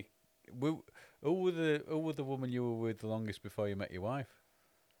when you... Who were the woman you were with the longest before you met your wife?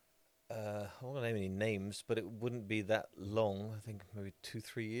 I won't name any names, but it wouldn't be that long. I think maybe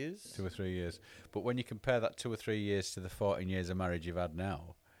 2-3 years. 2 or 3 years. But when you compare that 2 or 3 years to the 14 years of marriage you've had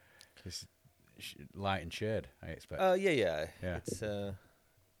now, It's light and shade, I expect. Yeah. Yeah. It's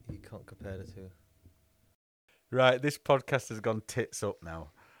you can't compare the two. Right, this podcast has gone tits up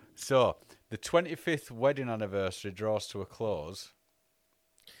now. So, the 25th wedding anniversary draws to a close.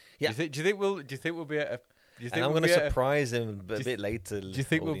 Yeah. Do you think we'll be able to... And I'm going to surprise him a bit later. Do you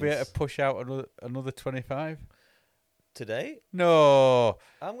think we'll be able to push out another 25? Today? No.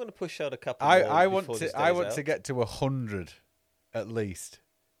 I'm going to push out a couple I more want before this to I day's want out. to get to 100 at least.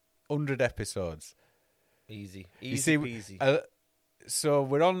 100 episodes. Easy see, peasy. So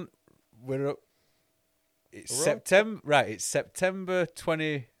we're up. It's We're on September. Right, it's September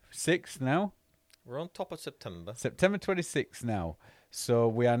 26th now. We're on top of September. September 26th now. So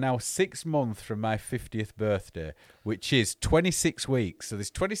we are now 6 months from my 50th birthday, which is 26 weeks. So there's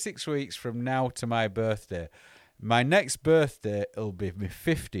 26 weeks from now to my birthday. My next birthday will be my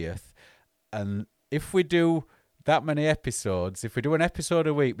 50th. And if we do that many episodes, if we do an episode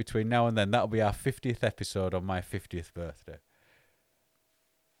a week between now and then, that'll be our 50th episode on my 50th birthday.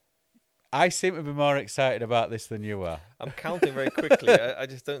 I seem to be more excited about this than you are. I'm counting very quickly. I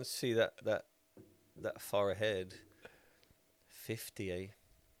just don't see that far ahead. 50, eh?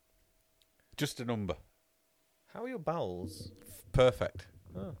 Just a number. How are your bowels? Perfect.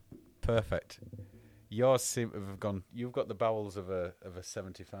 Oh. Perfect. Yours seem to have gone. You've got the bowels of a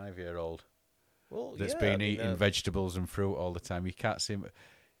 75-year-old Well, that's yeah, been eating vegetables and fruit all the time. You can't seem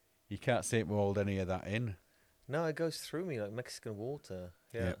to hold any of that in. No, it goes through me like Mexican water.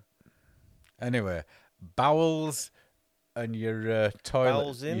 Yeah. Yep. Anyway, bowels and your toilet.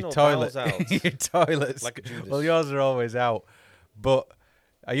 Bowels in your or toilet, bowels out? your toilets. Like a Judas. Well, yours are always out. But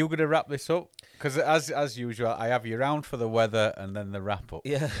are you going to wrap this up? Because as usual, I have you round for the weather and then the wrap up.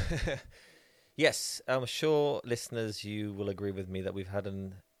 Yeah. Yes, I'm sure, listeners, you will agree with me that we've had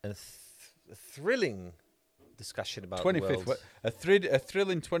a thrilling discussion about 25th, the world. a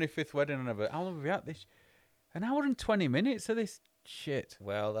thrilling 25th wedding anniversary. How long have we had this? An hour and 20 minutes of this shit.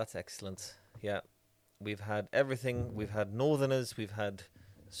 Well, that's excellent. Yeah. We've had everything. We've had Northerners, we've had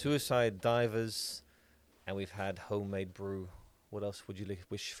suicide divers, and we've had homemade brew. What else would you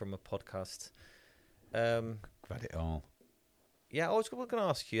wish from a podcast? I've had it all. Yeah, I was going to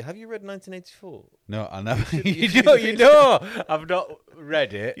ask you, have you read 1984? No, I never. You you know, I've not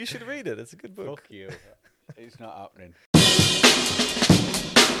read it. You should read it. It's a good book. Fuck you. It's not happening.